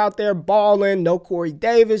Berrios out there balling. No Corey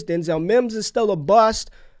Davis. Denzel Mims is still a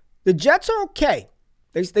bust. The Jets are okay.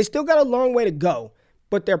 They still got a long way to go,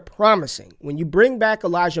 but they're promising. When you bring back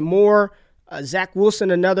Elijah Moore, Zach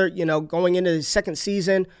Wilson, another, going into his 2nd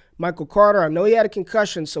season, Michael Carter, I know he had a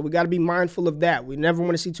concussion, so we got to be mindful of that. We never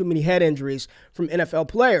want to see too many head injuries from NFL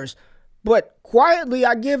players. But quietly,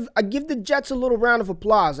 I give the Jets a little round of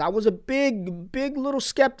applause. I was a big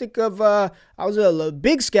skeptic of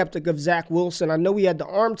Zach Wilson. I know he had the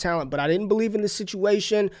arm talent, but I didn't believe in the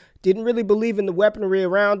situation. Didn't really believe in the weaponry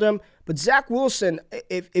around him. But Zach Wilson,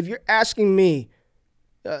 if you're asking me,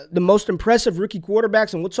 the most impressive rookie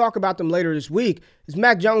quarterbacks, and we'll talk about them later this week, is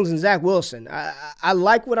Mac Jones and Zach Wilson. I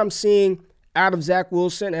like what I'm seeing out of Zach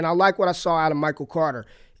Wilson, and I like what I saw out of Michael Carter.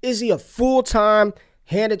 Is he a full-time,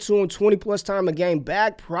 handed to him 20-plus time a game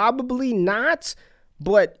back? Probably not,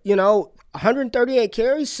 but, 138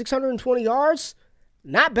 carries, 620 yards,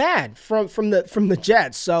 not bad from the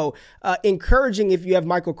Jets. So encouraging if you have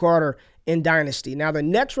Michael Carter in Dynasty. Now, the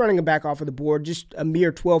next running back off of the board, just a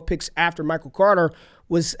mere 12 picks after Michael Carter,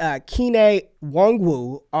 was Kene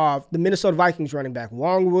Nwangwu, the Minnesota Vikings running back.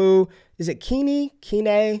 Nwangwu, is it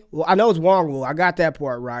Kene? Well, I know it's Nwangwu. I got that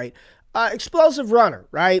part right. Explosive runner,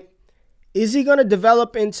 right? Is he going to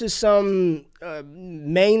develop into some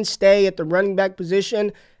mainstay at the running back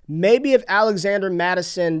position? Maybe if Alexander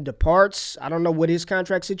Mattison departs, I don't know what his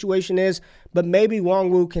contract situation is, but maybe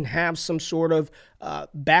Nwangwu can have some sort of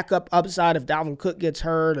backup upside if Dalvin Cook gets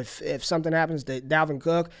hurt, if something happens to Dalvin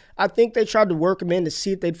Cook. I think they tried to work him in to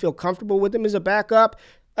see if they'd feel comfortable with him as a backup.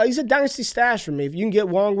 He's a dynasty stash for me. If you can get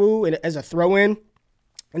Nwangwu as a throw-in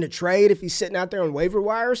in a trade, if he's sitting out there on waiver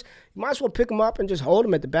wires, you might as well pick him up and just hold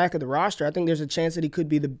him at the back of the roster. I think there's a chance that he could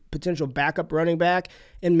be the potential backup running back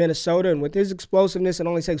in Minnesota. And with his explosiveness, it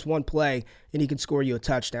only takes one play and he can score you a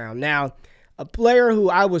touchdown. Now, a player who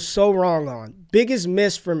I was so wrong on, biggest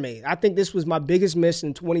miss for me. I think this was my biggest miss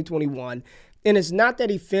in 2021. And it's not that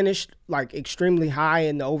he finished like extremely high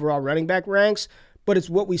in the overall running back ranks, but it's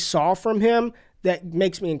what we saw from him that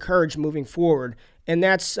makes me encouraged moving forward. And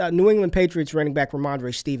that's New England Patriots running back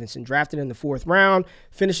Ramondre Stevenson, drafted in the 4th round,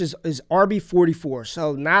 finishes as RB44,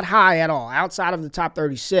 so not high at all, outside of the top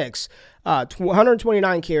 36.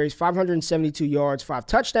 129 carries, 572 yards, 5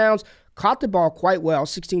 touchdowns, caught the ball quite well,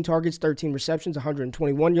 16 targets, 13 receptions,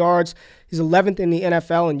 121 yards. He's 11th in the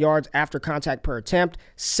NFL in yards after contact per attempt,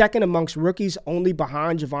 second amongst rookies, only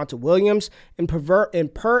behind Javonte Williams. And per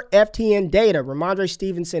FTN data, Ramondre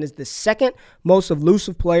Stevenson is the second most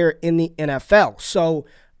elusive player in the NFL. So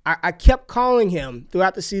I kept calling him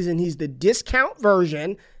throughout the season. He's the discount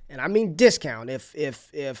version, and I mean discount. If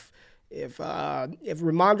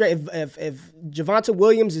Javonte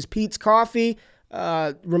Williams is Pete's coffee,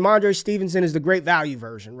 Ramondre Stevenson is the great value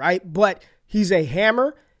version, right? But he's a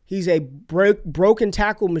hammer. He's a broken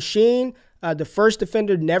tackle machine. The first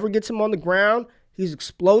defender never gets him on the ground. He's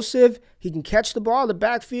explosive. He can catch the ball in the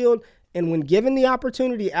backfield. And when given the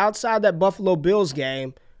opportunity outside that Buffalo Bills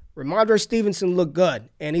game, Ramondre Stevenson looked good.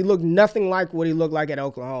 And he looked nothing like what he looked like at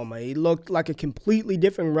Oklahoma. He looked like a completely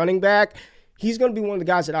different running back. He's going to be one of the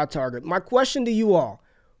guys that I target. My question to you all,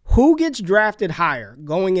 who gets drafted higher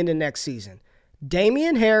going into next season?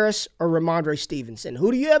 Damian Harris or Ramondre Stevenson?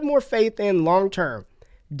 Who do you have more faith in long-term?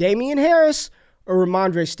 Damian Harris or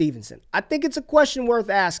Ramondre Stevenson? I think it's a question worth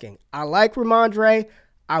asking. I like Ramondre.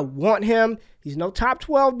 I want him. He's no top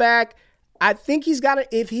 12 back. I think he's got to,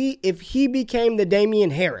 if he became the Damian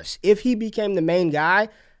Harris, if he became the main guy,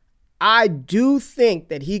 I do think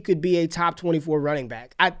that he could be a top 24 running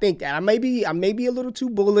back. I think that. I may be a little too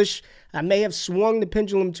bullish. I may have swung the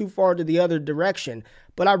pendulum too far to the other direction,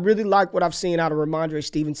 but I really like what I've seen out of Ramondre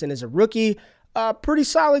Stevenson as a rookie. Pretty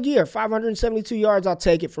solid year, 572 yards. I'll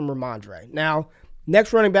take it from Ramondre. Now,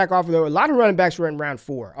 next running back off of there, a lot of running backs were in round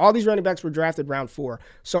 4. All these running backs were drafted round 4.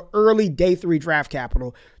 So early day 3 draft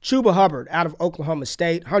capital. Chuba Hubbard out of Oklahoma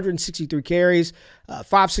State, 163 carries,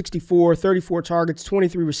 564, 34 targets,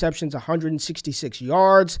 23 receptions, 166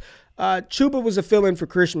 yards. Chuba was a fill-in for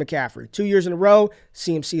Christian McCaffrey. 2 years in a row,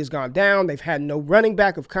 CMC has gone down. They've had no running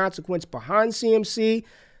back of consequence behind CMC.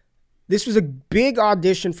 This was a big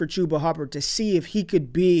audition for Chuba Hubbard to see if he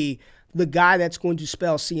could be the guy that's going to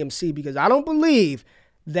spell CMC, because I don't believe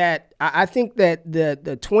that, I think that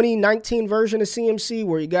the 2019 version of CMC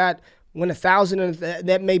where you got win 1,000,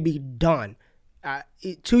 that may be done.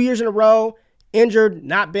 2 years in a row, injured,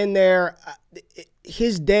 not been there.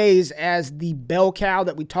 His days as the bell cow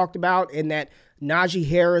that we talked about in that Najee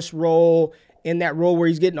Harris role, in that role where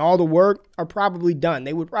he's getting all the work, are probably done.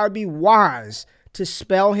 They would probably be wise to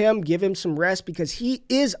spell him, give him some rest, because he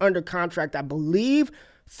is under contract, I believe,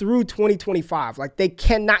 through 2025. Like, they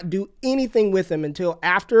cannot do anything with him until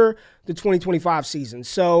after the 2025 season.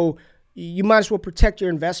 So you might as well protect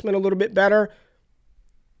your investment a little bit better.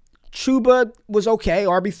 Chuba was okay,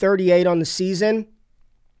 RB38 on the season.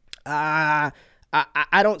 I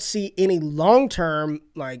don't see any long-term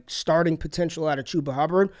like starting potential out of Chuba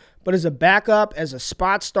Hubbard, but as a backup, as a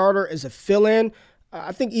spot starter, as a fill-in,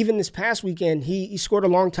 I think even this past weekend he scored a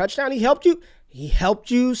long touchdown. He helped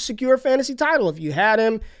you secure a fantasy title. If you had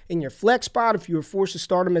him in your flex spot, if you were forced to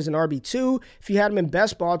start him as an RB2, if you had him in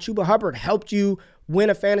best ball, Chuba Hubbard helped you win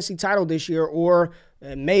a fantasy title this year, or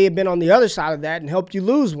may have been on the other side of that and helped you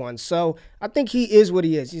lose one. So I think he is what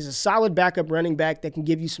he is. He's a solid backup running back that can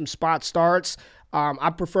give you some spot starts. I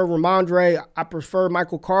prefer Ramondre. I prefer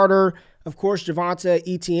Michael Carter. Of course, Javonte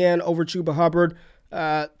Etienne over Chuba Hubbard.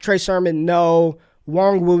 Trey Sermon, no.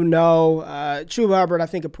 Nwangwu, no. Chuba Hubbard, I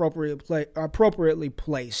think appropriately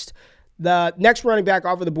placed. The next running back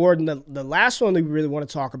off of the board, and the last one that we really want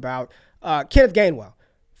to talk about, Kenneth Gainwell.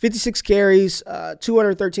 56 carries,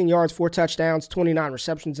 213 yards, 4 touchdowns, 29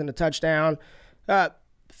 receptions and a touchdown.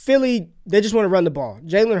 Philly, they just want to run the ball.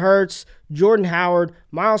 Jalen Hurts, Jordan Howard,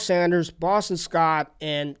 Miles Sanders, Boston Scott,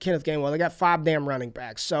 and Kenneth Gainwell. They got 5 damn running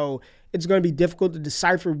backs. So it's going to be difficult to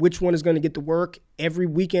decipher which one is going to get the work every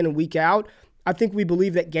week in and week out. I think we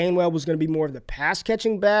believe that Gainwell was going to be more of the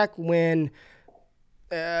pass-catching back when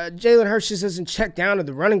Jalen Hurts just doesn't check down to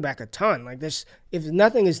the running back a ton. Like this, if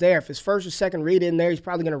nothing is there, if his first or second read in there, he's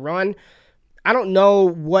probably going to run. I don't know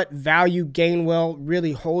what value Gainwell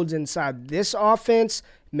really holds inside this offense.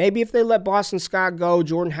 Maybe if they let Boston Scott go,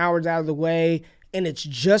 Jordan Howard's out of the way, and it's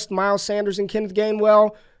just Miles Sanders and Kenneth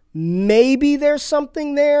Gainwell, maybe there's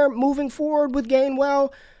something there moving forward with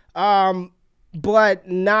Gainwell, but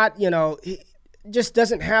not, he just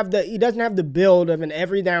doesn't have the build of an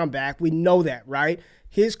every down back. We know that, right?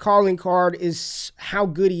 His calling card is how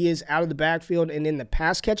good he is out of the backfield and in the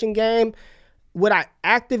pass-catching game. Would I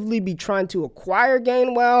actively be trying to acquire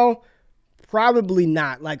Gainwell? Probably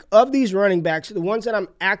not. Like, of these running backs, the ones that I'm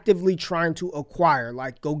actively trying to acquire,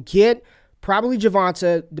 like go get probably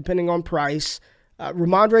Javonte, depending on price,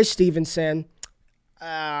 Ramondre Stevenson,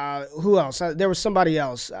 who else? There was somebody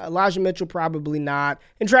else. Elijah Mitchell, probably not,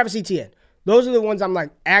 and Travis Etienne. Those are the ones I'm like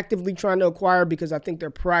actively trying to acquire because I think their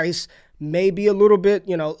price may be a little bit,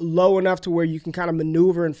 low enough to where you can kind of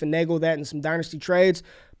maneuver and finagle that in some dynasty trades.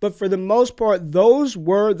 But for the most part, those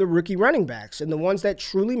were the rookie running backs and the ones that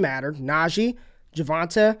truly mattered. Najee,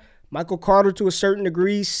 Javonte, Michael Carter to a certain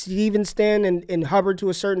degree, Stevenson and Hubbard to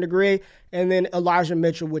a certain degree, and then Elijah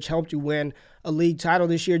Mitchell, which helped you win a league title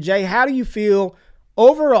this year. Jay, how do you feel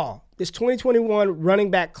overall, this 2021 running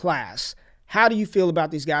back class? How do you feel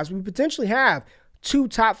about these guys? We potentially have 2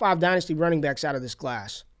 top 5 dynasty running backs out of this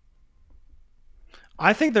class.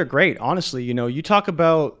 I think they're great, honestly. You talk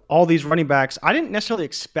about all these running backs. I didn't necessarily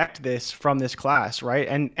expect this from this class, right?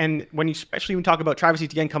 And especially when you talk about Travis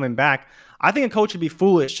Etienne coming back, I think a coach would be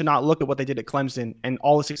foolish to not look at what they did at Clemson and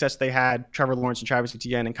all the success they had, Trevor Lawrence and Travis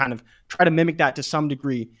Etienne, and kind of try to mimic that to some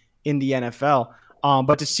degree in the NFL.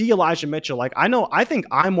 But to see Elijah Mitchell, I think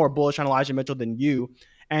I'm more bullish on Elijah Mitchell than you.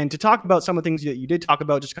 And to talk about some of the things that you did talk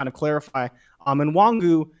about, just kind of clarify,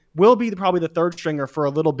 Nwangu will be probably the third stringer for a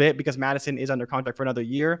little bit because Madison is under contract for another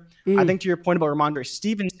year. I think to your point about Ramondre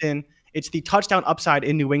Stevenson, it's the touchdown upside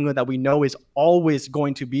in New England that we know is always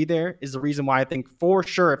going to be there, is the reason why I think for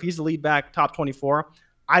sure if he's the lead back, top 24,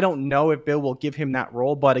 I don't know if Bill will give him that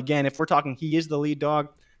role. But again, if we're talking he is the lead dog,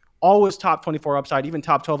 always top 24 upside, even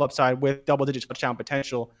top 12 upside with double-digit touchdown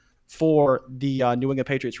potential for the New England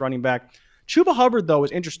Patriots running back. Chuba Hubbard, though,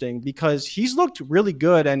 is interesting because he's looked really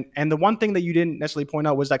good. And the one thing that you didn't necessarily point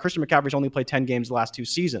out was that Christian McCaffrey's only played 10 games the last 2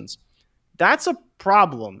 seasons. That's a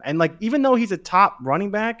problem. And even though he's a top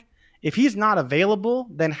running back, if he's not available,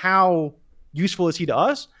 then how useful is he to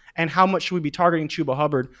us? And how much should we be targeting Chuba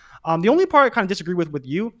Hubbard? The only part I kind of disagree with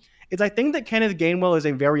you is I think that Kenneth Gainwell is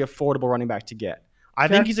a very affordable running back to get. I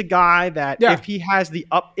think he's a guy that if he has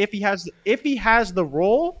the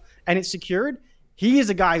role and it's secured, he is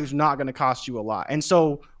a guy who's not going to cost you a lot. And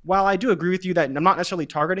so while I do agree with you that I'm not necessarily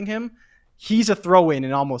targeting him, he's a throw-in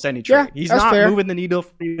in almost any trade. He's not moving the needle,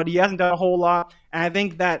 but he hasn't done a whole lot. And I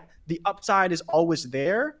think that the upside is always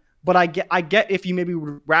there. But I get if you maybe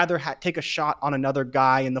would rather take a shot on another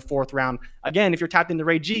guy in the 4th round. Again, if you're tapped into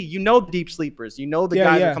Ray G, the deep sleepers. The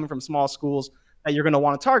guys that are coming from small schools that you're going to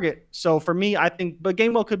want to target. So for me, I think but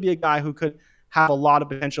Gainwell could be a guy who could have a lot of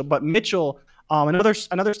potential. But Mitchell, another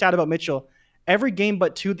stat about Mitchell, every game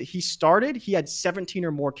but 2 that he started, he had 17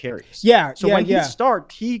 or more carries. So when he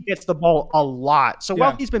starts, he gets the ball a lot. So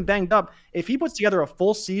while he's been banged up, if he puts together a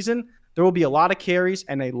full season, there will be a lot of carries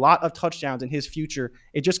and a lot of touchdowns in his future.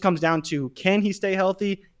 It just comes down to, can he stay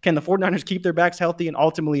healthy? Can the 49ers keep their backs healthy? And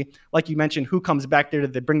ultimately, like you mentioned, who comes back there? Do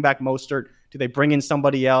they bring back Mostert? Do they bring in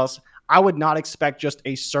somebody else? I would not expect just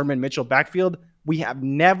a Sermon Mitchell backfield. We have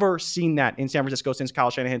never seen that in San Francisco since Kyle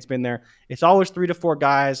Shanahan's been there. It's always 3 to 4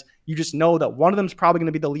 guys. You just know that one of them is probably going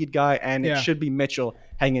to be the lead guy, and it should be Mitchell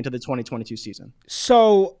heading into the 2022 season.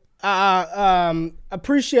 So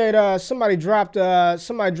appreciate somebody dropped us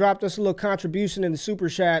a little contribution in the super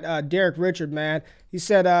chat. Derek Richard, man, he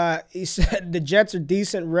said the Jets are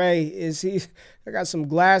decent. Ray, I got some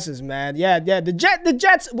glasses, man. Yeah. The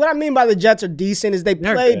Jets. What I mean by the Jets are decent is they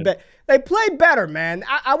played better, man.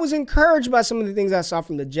 I was encouraged by some of the things I saw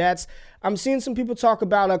from the Jets. I'm seeing some people talk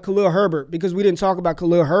about Khalil Herbert because we didn't talk about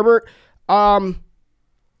Khalil Herbert. I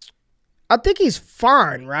think he's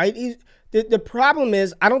fine, right? The problem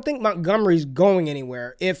is I don't think Montgomery's going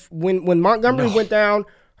anywhere. When Montgomery went down,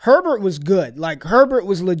 Herbert was good. Like, Herbert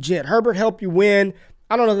was legit. Herbert helped you win.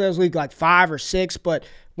 I don't know if that was week like 5 or 6, but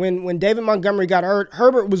when David Montgomery got hurt,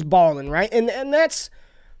 Herbert was balling, right? And that's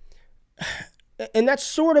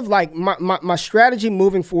sort of like my strategy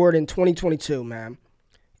moving forward in 2022, man.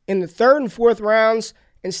 In the 3rd and 4th rounds,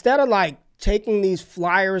 instead of like taking these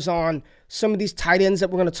flyers on some of these tight ends that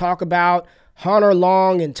we're going to talk about, Hunter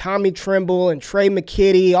Long and Tommy Tremble and Trey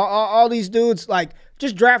McKitty, all these dudes, like,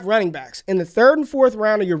 just draft running backs. In the 3rd and 4th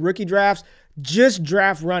round of your rookie drafts, just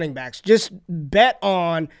draft running backs. Just bet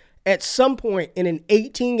on, at some point in an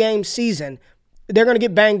 18-game season, they're going to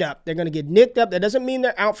get banged up. They're going to get nicked up. That doesn't mean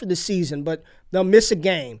they're out for the season, but they'll miss a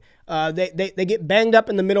game. They get banged up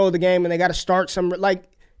in the middle of the game, and they got to start some, like,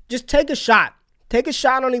 just take a shot. Take a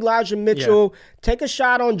shot on Elijah Mitchell. Yeah. Take a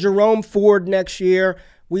shot on Jerome Ford next year.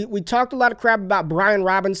 We talked a lot of crap about Brian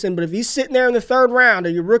Robinson, but if he's sitting there in the 3rd round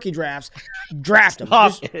of your rookie drafts, draft him.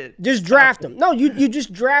 Just draft him. No, you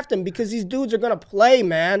just draft him because these dudes are going to play,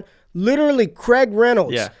 man. Literally, Craig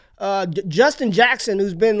Reynolds, Justin Jackson,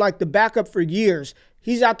 who's been like the backup for years,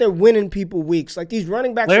 he's out there winning people weeks. Like, these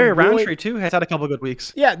running backs Larry Roundtree, too, has had a couple of good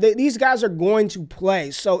weeks. Yeah, these guys are going to play.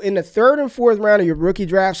 So in the 3rd and 4th round of your rookie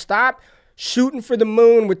draft, stop shooting for the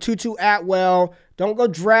moon with Tutu Atwell. Don't go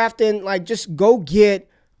drafting. Like, just go get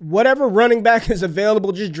whatever running back is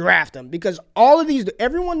available, just draft them. Because all of these,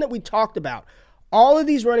 everyone that we talked about, all of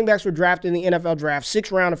these running backs were drafted in the NFL draft,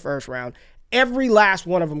 6th round or 1st round. Every last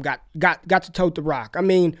one of them got to tote the rock. I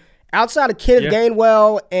mean, outside of Kenneth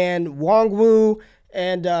Gainwell and Wongwu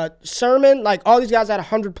and Sermon, like, all these guys had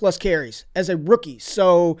 100-plus carries as a rookie.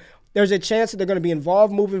 So there's a chance that they're going to be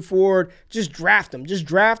involved moving forward. Just draft them. Just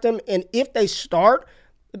draft them. And if they start,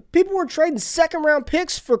 people were trading 2nd-round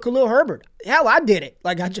picks for Khalil Herbert. Hell, I did it.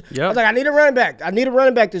 Like, I was like, I need a running back. I need a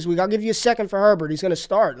running back this week. I'll give you a 2nd for Herbert. He's going to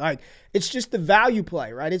start. Like, it's just the value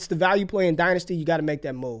play, right? It's the value play in Dynasty. You got to make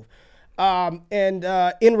that move. And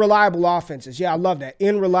in reliable offenses. Yeah, I love that.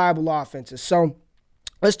 In reliable offenses. So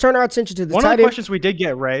let's turn our attention to the One tight of end. the questions we did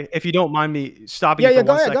get, Ray, if you don't mind me stopping you for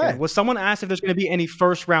 1 second, go ahead. was someone asked if there's going to be any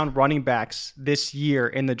 1st-round running backs this year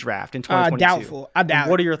in the draft in 2022? Doubtful. I doubt it.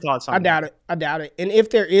 What are your thoughts on that? I doubt it. And if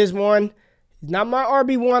there is one, not my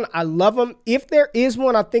RB1. I love him. If there is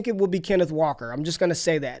one, I think it will be Kenneth Walker. I'm just going to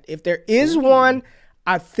say that. If there is one,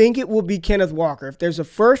 I think it will be Kenneth Walker. If there's a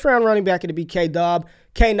 1st-round running back, it'll be K-Dub,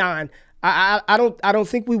 K9. I don't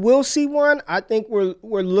think we will see one. I think we're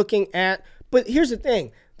looking at, but here's the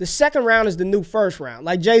thing. The 2nd round is the new 1st round.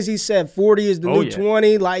 Like Jay-Z said, 40 is the new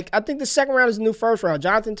 20. Like, I think the 2nd round is the new 1st round.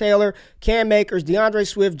 Jonathan Taylor, Cam Akers, DeAndre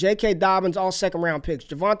Swift, J.K. Dobbins, all 2nd-round picks.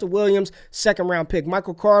 Javonte Williams, 2nd-round pick.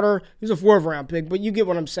 Michael Carter, he's a 4th-round pick, but you get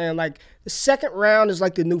what I'm saying. Like, the 2nd round is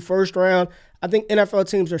like the new 1st round. I think NFL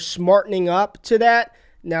teams are smartening up to that.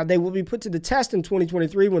 Now, they will be put to the test in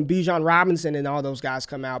 2023 when Bijan Robinson and all those guys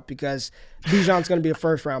come out, because Bijan's going to be a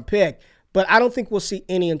 1st-round pick. But I don't think we'll see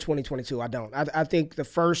any in 2022. I don't. I think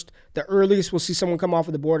the earliest we'll see someone come off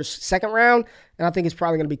of the board is 2nd round, and I think it's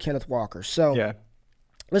probably going to be Kenneth Walker. So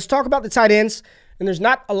let's talk about the tight ends. And there's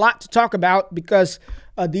not a lot to talk about because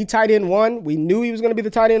the tight end 1, we knew he was going to be the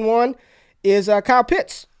tight end 1, is Kyle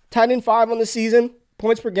Pitts. Tight end 5 on the season,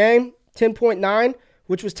 points per game, 10.9,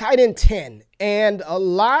 which was tight end 10. And a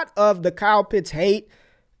lot of the Kyle Pitts hate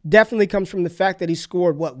definitely comes from the fact that he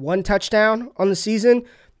scored, 1 touchdown on the season?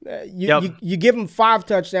 You give him 5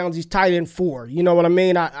 touchdowns, he's tight end 4. You know what I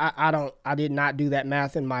mean? I did not do that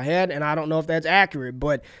math in my head, and I don't know if that's accurate.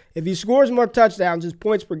 But if he scores more touchdowns, his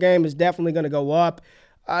points per game is definitely going to go up.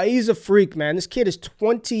 He's a freak, man. This kid is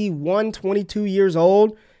 21, 22 years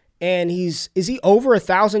old, and is he over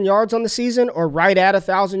 1,000 yards on the season, or right at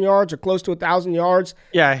 1,000 yards, or close to 1,000 yards?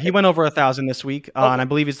 Yeah, he went over 1,000 this week, and I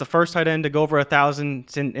believe he's the first tight end to go over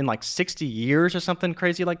 1,000 in like 60 years or something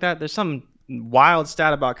crazy like that. There's some wild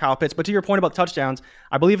stat about Kyle Pitts. But to your point about touchdowns,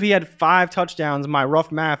 I believe he had 5 touchdowns. My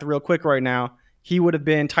rough math real quick right now, he would have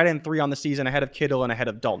been tight end 3 on the season, ahead of Kittle and ahead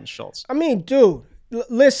of Dalton Schultz. I mean, dude,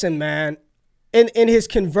 listen, man. In his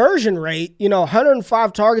conversion rate,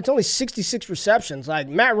 105 targets, only 66 receptions. Like,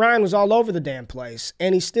 Matt Ryan was all over the damn place,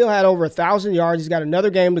 and he still had over 1,000 yards. He's got another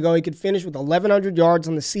game to go. He could finish with 1,100 yards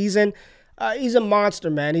on the season. He's a monster,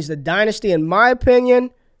 man. He's the dynasty, in my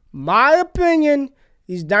opinion.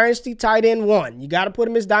 He's dynasty tight end 1. You got to put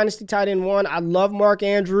him as dynasty tight end 1. I love Mark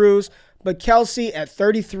Andrews, but Kelsey at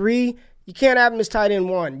 33, you can't have him as tight end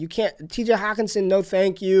 1. You can't. T.J. Hawkinson, no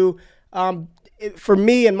thank you. For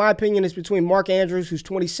me, in my opinion, it's between Mark Andrews, who's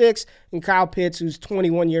 26, and Kyle Pitts, who's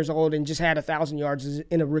 21 years old and just had 1,000 yards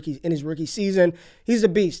in his rookie season. He's a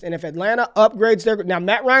beast. And if Atlanta upgrades now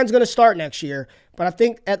Matt Ryan's going to start next year, but I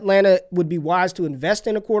think Atlanta would be wise to invest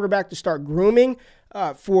in a quarterback to start grooming.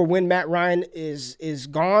 for when Matt Ryan is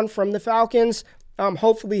gone from the Falcons.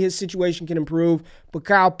 Hopefully his situation can improve. But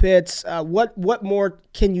Kyle Pitts, what more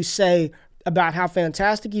can you say about how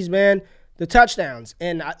fantastic he's been? The touchdowns,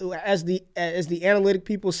 and as the analytic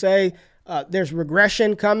people say, there's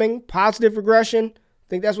regression coming, positive regression. I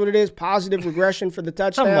think that's what it is, positive regression for the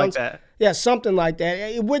touchdowns. Something like that. Yeah, something like that.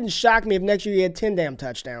 It wouldn't shock me if next year he had 10 damn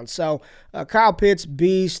touchdowns. So Kyle Pitts,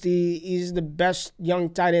 beast. He's the best young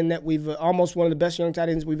tight end that almost one of the best young tight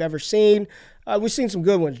ends we've ever seen. We've seen some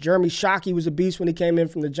good ones. Jeremy Shockey was a beast when he came in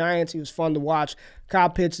from the Giants. He was fun to watch. Kyle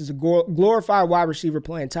Pitts is a glorified wide receiver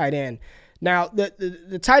playing tight end. Now,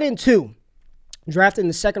 the tight end 2, drafted in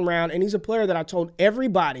the second round, and he's a player that I told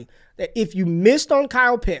everybody that if you missed on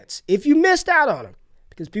Kyle Pitts, if you missed out on him,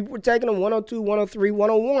 because people were taking him 102, 103,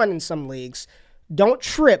 101 in some leagues, don't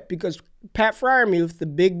trip, because Pat Freiermuth, the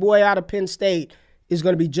big boy out of Penn State, is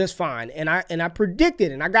going to be just fine. And I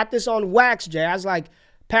predicted, and I got this on wax, Jay. I was like,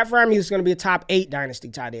 Pat Freiermuth is going to be a top 8 dynasty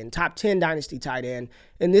tight end, top 10 dynasty tight end.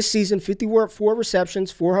 And this season, 54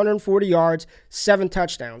 receptions, 440 yards, 7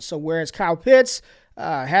 touchdowns. So whereas Kyle Pitts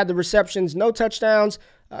had the receptions, no touchdowns,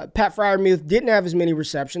 Pat Freiermuth didn't have as many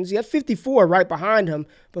receptions. He had 54 right behind him,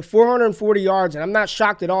 but 440 yards, and I'm not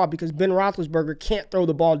shocked at all because Ben Roethlisberger can't throw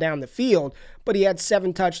the ball down the field, but he had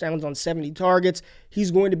 7 touchdowns on 70 targets.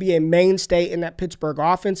 He's going to be a mainstay in that Pittsburgh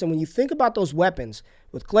offense, and when you think about those weapons,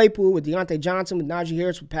 with Claypool, with Deontay Johnson, with Najee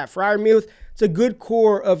Harris, with Pat Freiermuth, it's a good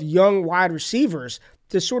core of young wide receivers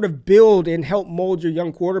to sort of build and help mold your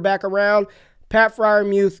young quarterback around. Pat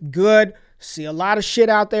Freiermuth, good. See a lot of shit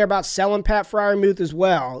out there about selling Pat Freiermuth as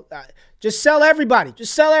well. Just sell everybody.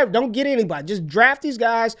 Don't get anybody. Just draft these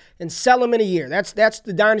guys and sell them in a year. That's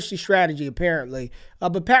the dynasty strategy, apparently.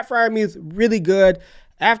 But Pat Freiermuth, really good.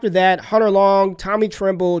 After that, Hunter Long, Tommy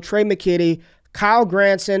Tremble, Trey McKitty, Kyle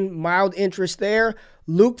Granson, mild interest there.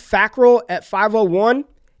 Luke Fackrell at 501.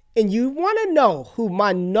 And you want to know who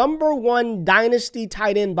my number 1 dynasty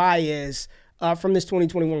tight end buy is from this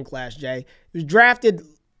 2021 class, Jay. He was drafted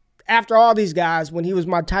after all these guys, when he was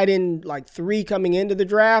my tight end 3 coming into the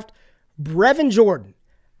draft. Brevin Jordan.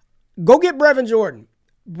 Go get Brevin Jordan.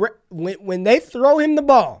 When they throw him the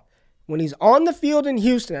ball, when he's on the field in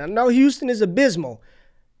Houston, I know Houston is abysmal,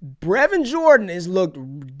 Brevin Jordan has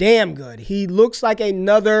looked damn good. He looks like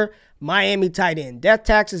another Miami tight end. Death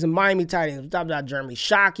taxes and Miami tight ends. We talked about Jeremy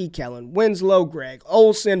Shockey, Kellen Winslow, Greg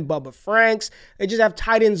Olsen, Bubba Franks. They just have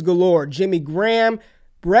tight ends galore. Jimmy Graham.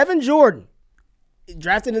 Brevin Jordan,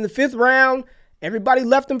 drafted in the 5th round. Everybody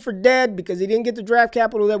left him for dead because he didn't get the draft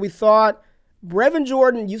capital that we thought. Brevin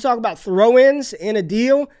Jordan, you talk about throw-ins in a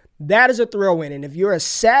deal, that is a throw-in. And if you're a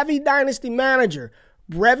savvy dynasty manager,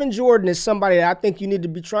 Brevin Jordan is somebody that I think you need to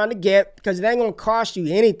be trying to get because it ain't going to cost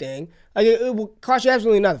you anything. It will cost you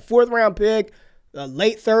absolutely nothing. 4th round pick, a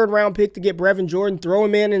late 3rd round pick to get Brevin Jordan, throw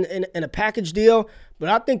him in a package deal. But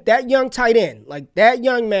I think that young tight end, that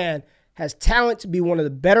young man, has talent to be one of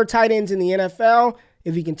the better tight ends in the NFL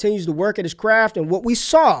if he continues to work at his craft. And what we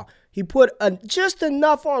saw, he put just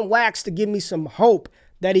enough on wax to give me some hope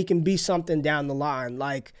that he can be something down the line.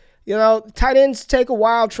 Tight ends take a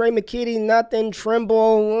while. Trey McKitty, nothing.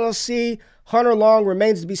 Trimble, we'll see. Hunter Long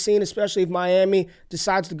remains to be seen, especially if Miami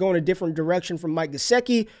decides to go in a different direction from Mike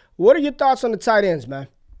Gesicki. What are your thoughts on the tight ends, man?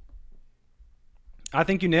 I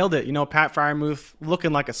think you nailed it. Pat Freiermuth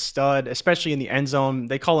looking like a stud, especially in the end zone.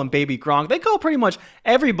 They call him Baby Gronk. They call pretty much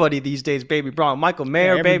everybody these days Baby Gronk. Michael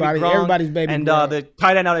Mayer, Baby Gronk. Everybody's Baby and, Gronk. And the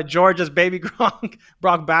tight end out of Georgia's Baby Gronk,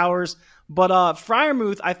 Brock Bowers. But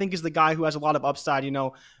Freiermuth, I think, is the guy who has a lot of upside.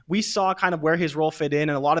 We saw kind of where his role fit in,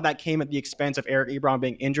 and a lot of that came at the expense of Eric Ebron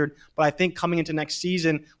being injured. But I think coming into next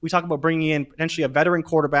season, we talk about bringing in potentially a veteran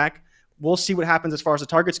quarterback. We'll see what happens as far as the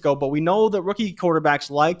targets go, but we know that rookie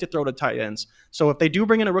quarterbacks like to throw to tight ends. So if they do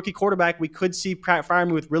bring in a rookie quarterback, we could see Pat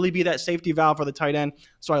Freiermuth really be that safety valve for the tight end.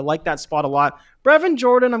 So I like that spot a lot. Brevin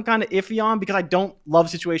Jordan, I'm kind of iffy on because I don't love the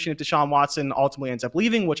situation if Deshaun Watson ultimately ends up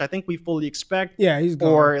leaving, which I think we fully expect. Yeah, he's gone.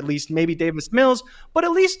 Or at least maybe Davis Mills. But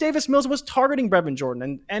at least Davis Mills was targeting Brevin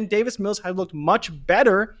Jordan. And Davis Mills has looked much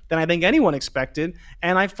better than I think anyone expected.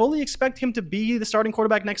 And I fully expect him to be the starting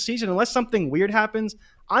quarterback next season. Unless something weird happens,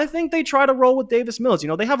 I think they try to roll with Davis Mills.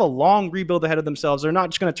 They have a long rebuild ahead of themselves. They're not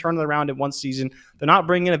just going to turn it around in one season. They're not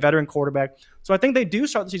bringing in a veteran quarterback. So I think they do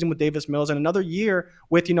start the season with Davis Mills and another year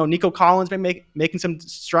with, Nico Collins making some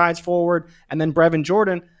strides forward and then Brevin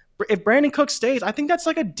Jordan. If Brandon Cooks stays, I think that's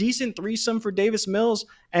like a decent threesome for Davis Mills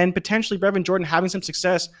and potentially Brevin Jordan having some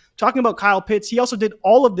success. Talking about Kyle Pitts, he also did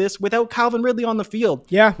all of this without Calvin Ridley on the field.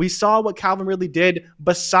 Yeah. We saw what Calvin Ridley did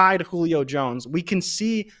beside Julio Jones. We can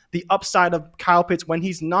see the upside of Kyle Pitts when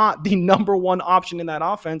he's not the number 1 option in that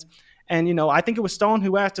offense. And, I think it was Stone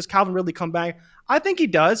who asked, does Calvin Ridley come back? I think he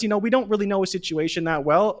does. We don't really know his situation that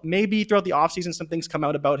well. Maybe throughout the offseason, some things come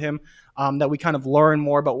out about him that we kind of learn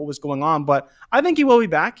more about what was going on. But I think he will be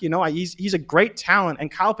back. He's a great talent,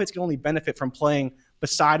 and Kyle Pitts can only benefit from playing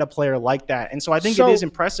beside a player like that. And so I think it is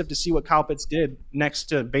impressive to see what Kyle Pitts did next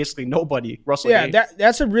to basically nobody, Russell Gage.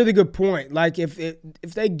 That's a really good point. Like if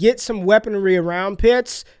they get some weaponry around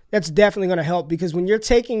Pitts, that's definitely going to help, because when you're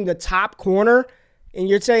taking the top corner and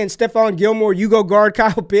you're saying Stephon Gilmore, you go guard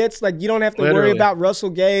Kyle Pitts, like you don't have to worry about Russell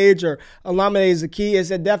Gage or Olamide Zaccheaus.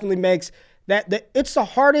 That definitely makes that it's the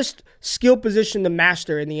hardest skill position to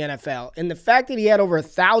master in the NFL. And the fact that he had over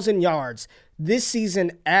 1,000 yards this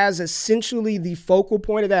season as essentially the focal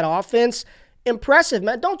point of that offense, impressive,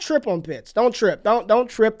 man. Don't trip on Pitts. Don't trip. Don't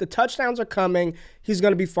trip. The touchdowns are coming. He's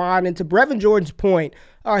going to be fine. And to Brevin Jordan's point,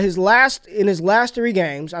 in his last 3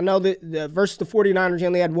 games, I know that versus the 49ers, he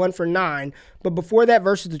only had 1 for 9. But before that,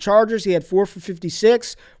 versus the Chargers, he had 4 for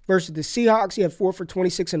 56. Versus the Seahawks, he had 4 for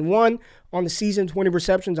 26 and 1. On the season, 20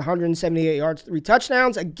 receptions, 178 yards, 3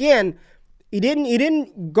 touchdowns. Again, he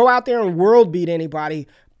didn't go out there and world beat anybody,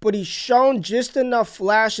 but he's shown just enough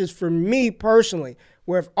flashes for me personally,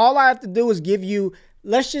 where if all I have to do is give you,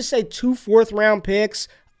 let's just say 2 fourth-round picks,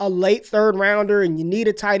 a late third-rounder, and you need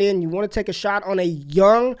a tight end, you want to take a shot on a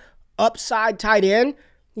young upside tight end,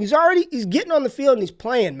 he's getting on the field and he's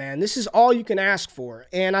playing, man. This is all you can ask for.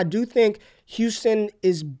 And I do think Houston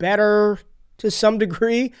is better to some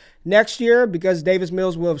degree next year because Davis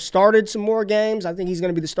Mills will have started some more games. I think he's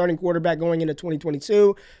going to be the starting quarterback going into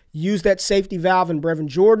 2022. Use that safety valve in Brevin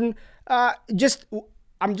Jordan. I'm just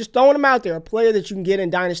throwing him out there, a player that you can get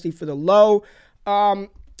in Dynasty for the low.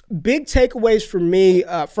 Big takeaways for me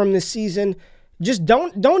from this season, just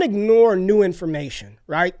don't ignore new information,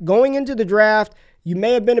 right? Going into the draft, you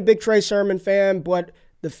may have been a big Trey Sermon fan, but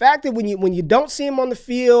the fact that when you don't see him on the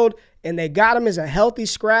field and they got him as a healthy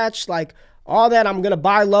scratch, like all that I'm going to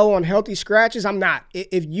buy low on healthy scratches, I'm not.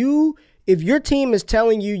 If your team is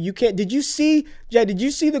telling you can't, did you see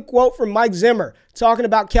the quote from Mike Zimmer talking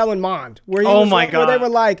about Kellen Mond? Where God. Where they were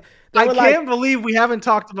like, I can't believe we haven't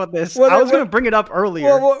talked about this. I was going to bring it up earlier.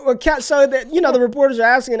 So the reporters are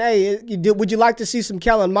asking, hey, would you like to see some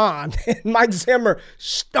Kellen Mond? And Mike Zimmer,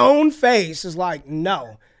 stone face, is like,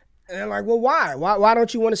 no. And they're like, well, why? Why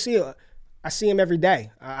don't you want to see it? I see him every day.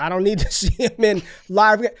 I don't need to see him in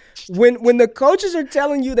live. When the coaches are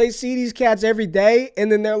telling you they see these cats every day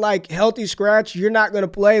and then they're like, healthy scratch, you're not going to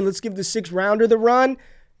play, let's give the 6th-rounder the run,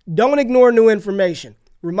 don't ignore new information.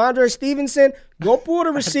 Ramondre Stevenson, go pull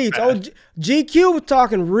the receipts. GQ was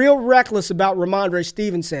talking real reckless about Ramondre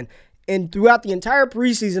Stevenson. And throughout the entire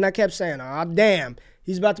preseason, I kept saying, oh, damn,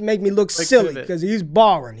 he's about to make me look silly because he's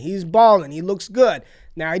balling. He's balling. He looks good.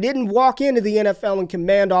 Now, he didn't walk into the NFL and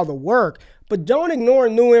command all the work, but don't ignore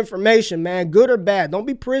new information, man, good or bad. Don't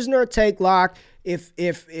be prisoner of take lock. If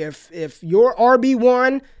your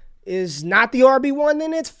RB1 is not the RB1,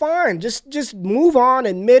 then it's fine. Just move on,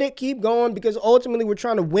 admit it, keep going, because ultimately we're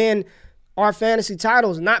trying to win our fantasy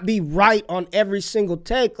titles, not be right on every single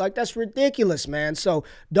take. Like, that's ridiculous, man. So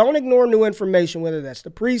don't ignore new information, whether that's the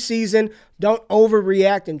preseason. Don't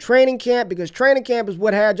overreact in training camp, because training camp is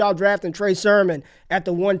what had y'all drafting Trey Sermon at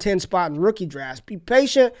the 110 spot in rookie drafts. Be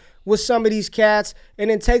patient with some of these cats and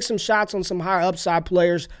then take some shots on some high upside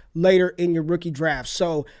players later in your rookie draft.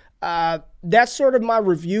 So that's sort of my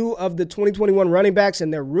review of the 2021 running backs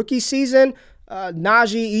and their rookie season.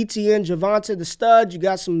 Najee, Etienne, Javonte the stud. You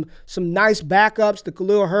got some nice backups, the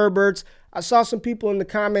Khalil Herberts. I saw some people in the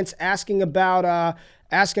comments asking about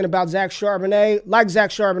Zach Charbonnet. Like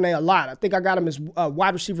Zach Charbonnet a lot. I think I got him as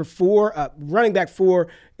wide receiver 4, running back 4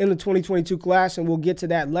 in the 2022 class, and we'll get to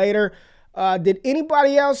that later. Did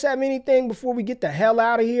anybody else have anything before we get the hell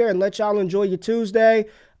out of here and let y'all enjoy your Tuesday?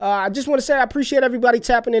 I just want to say I appreciate everybody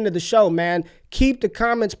tapping into the show, man. Keep the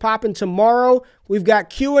comments popping. Tomorrow, we've got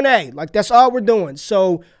Q&A. Like, that's all we're doing.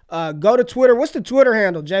 So go to Twitter. What's the Twitter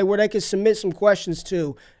handle, Jay, where they can submit some questions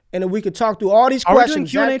to? And then we could talk through all these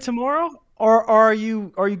questions. Are we doing Q&A tomorrow? Or are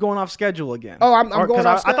you going off schedule again? Oh, I'm going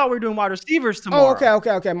off schedule. I thought we were doing wide receivers tomorrow.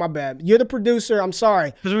 Oh, okay. My bad. You're the producer. I'm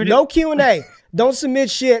sorry. No Q&A. Don't submit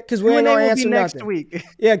shit because we ain't going to answer nothing. Q&A will be next week.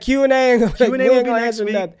 Yeah, Q&A will be next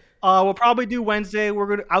week. We'll probably do Wednesday. I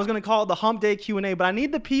was gonna call it the Hump Day Q&A, but I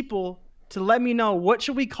need the people to let me know what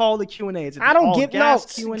should we call the Q&A. I don't get no.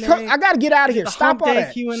 I gotta get out of here. Stop all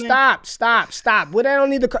that. Q&A? Stop. Well, they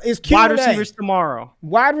don't need it's Q&A. Wide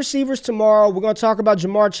receivers tomorrow. We're gonna talk about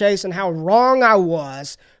Jamar Chase and how wrong I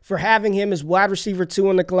was for having him as wide receiver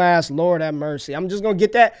 2 in the class. Lord have mercy. I'm just gonna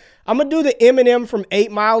get that. I'm gonna do the Eminem from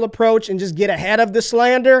 8 Mile approach and just get ahead of the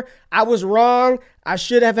slander. I was wrong. I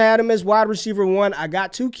should have had him as wide receiver 1. I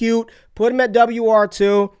got too cute. Put him at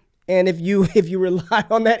WR2. And if you rely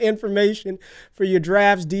on that information for your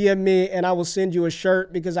drafts, DM me and I will send you a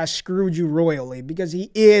shirt because I screwed you royally because he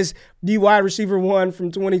is the wide receiver 1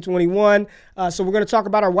 from 2021. So we're going to talk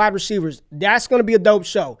about our wide receivers. That's going to be a dope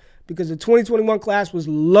show because the 2021 class was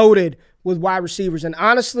loaded with wide receivers. And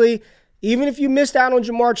honestly, even if you missed out on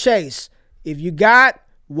Jamar Chase, if you got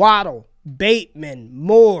Waddle, Bateman,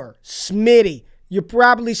 Moore, Smitty, you're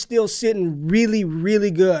probably still sitting really,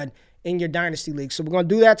 really good in your dynasty league. So we're going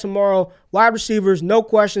to do that tomorrow. Wide receivers, no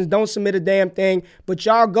questions. Don't submit a damn thing. But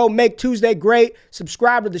y'all go make Tuesday great.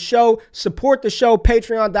 Subscribe to the show. Support the show.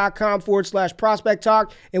 Patreon.com/Prospect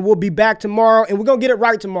Talk. And we'll be back tomorrow. And we're going to get it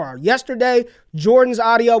right tomorrow. Yesterday, Jordan's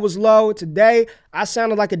audio was low. Today, I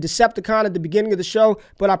sounded like a Decepticon at the beginning of the show.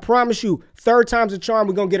 But I promise you, third time's a charm.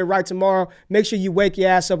 We're going to get it right tomorrow. Make sure you wake your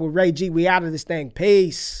ass up with Ray G. We out of this thing.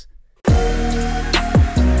 Peace.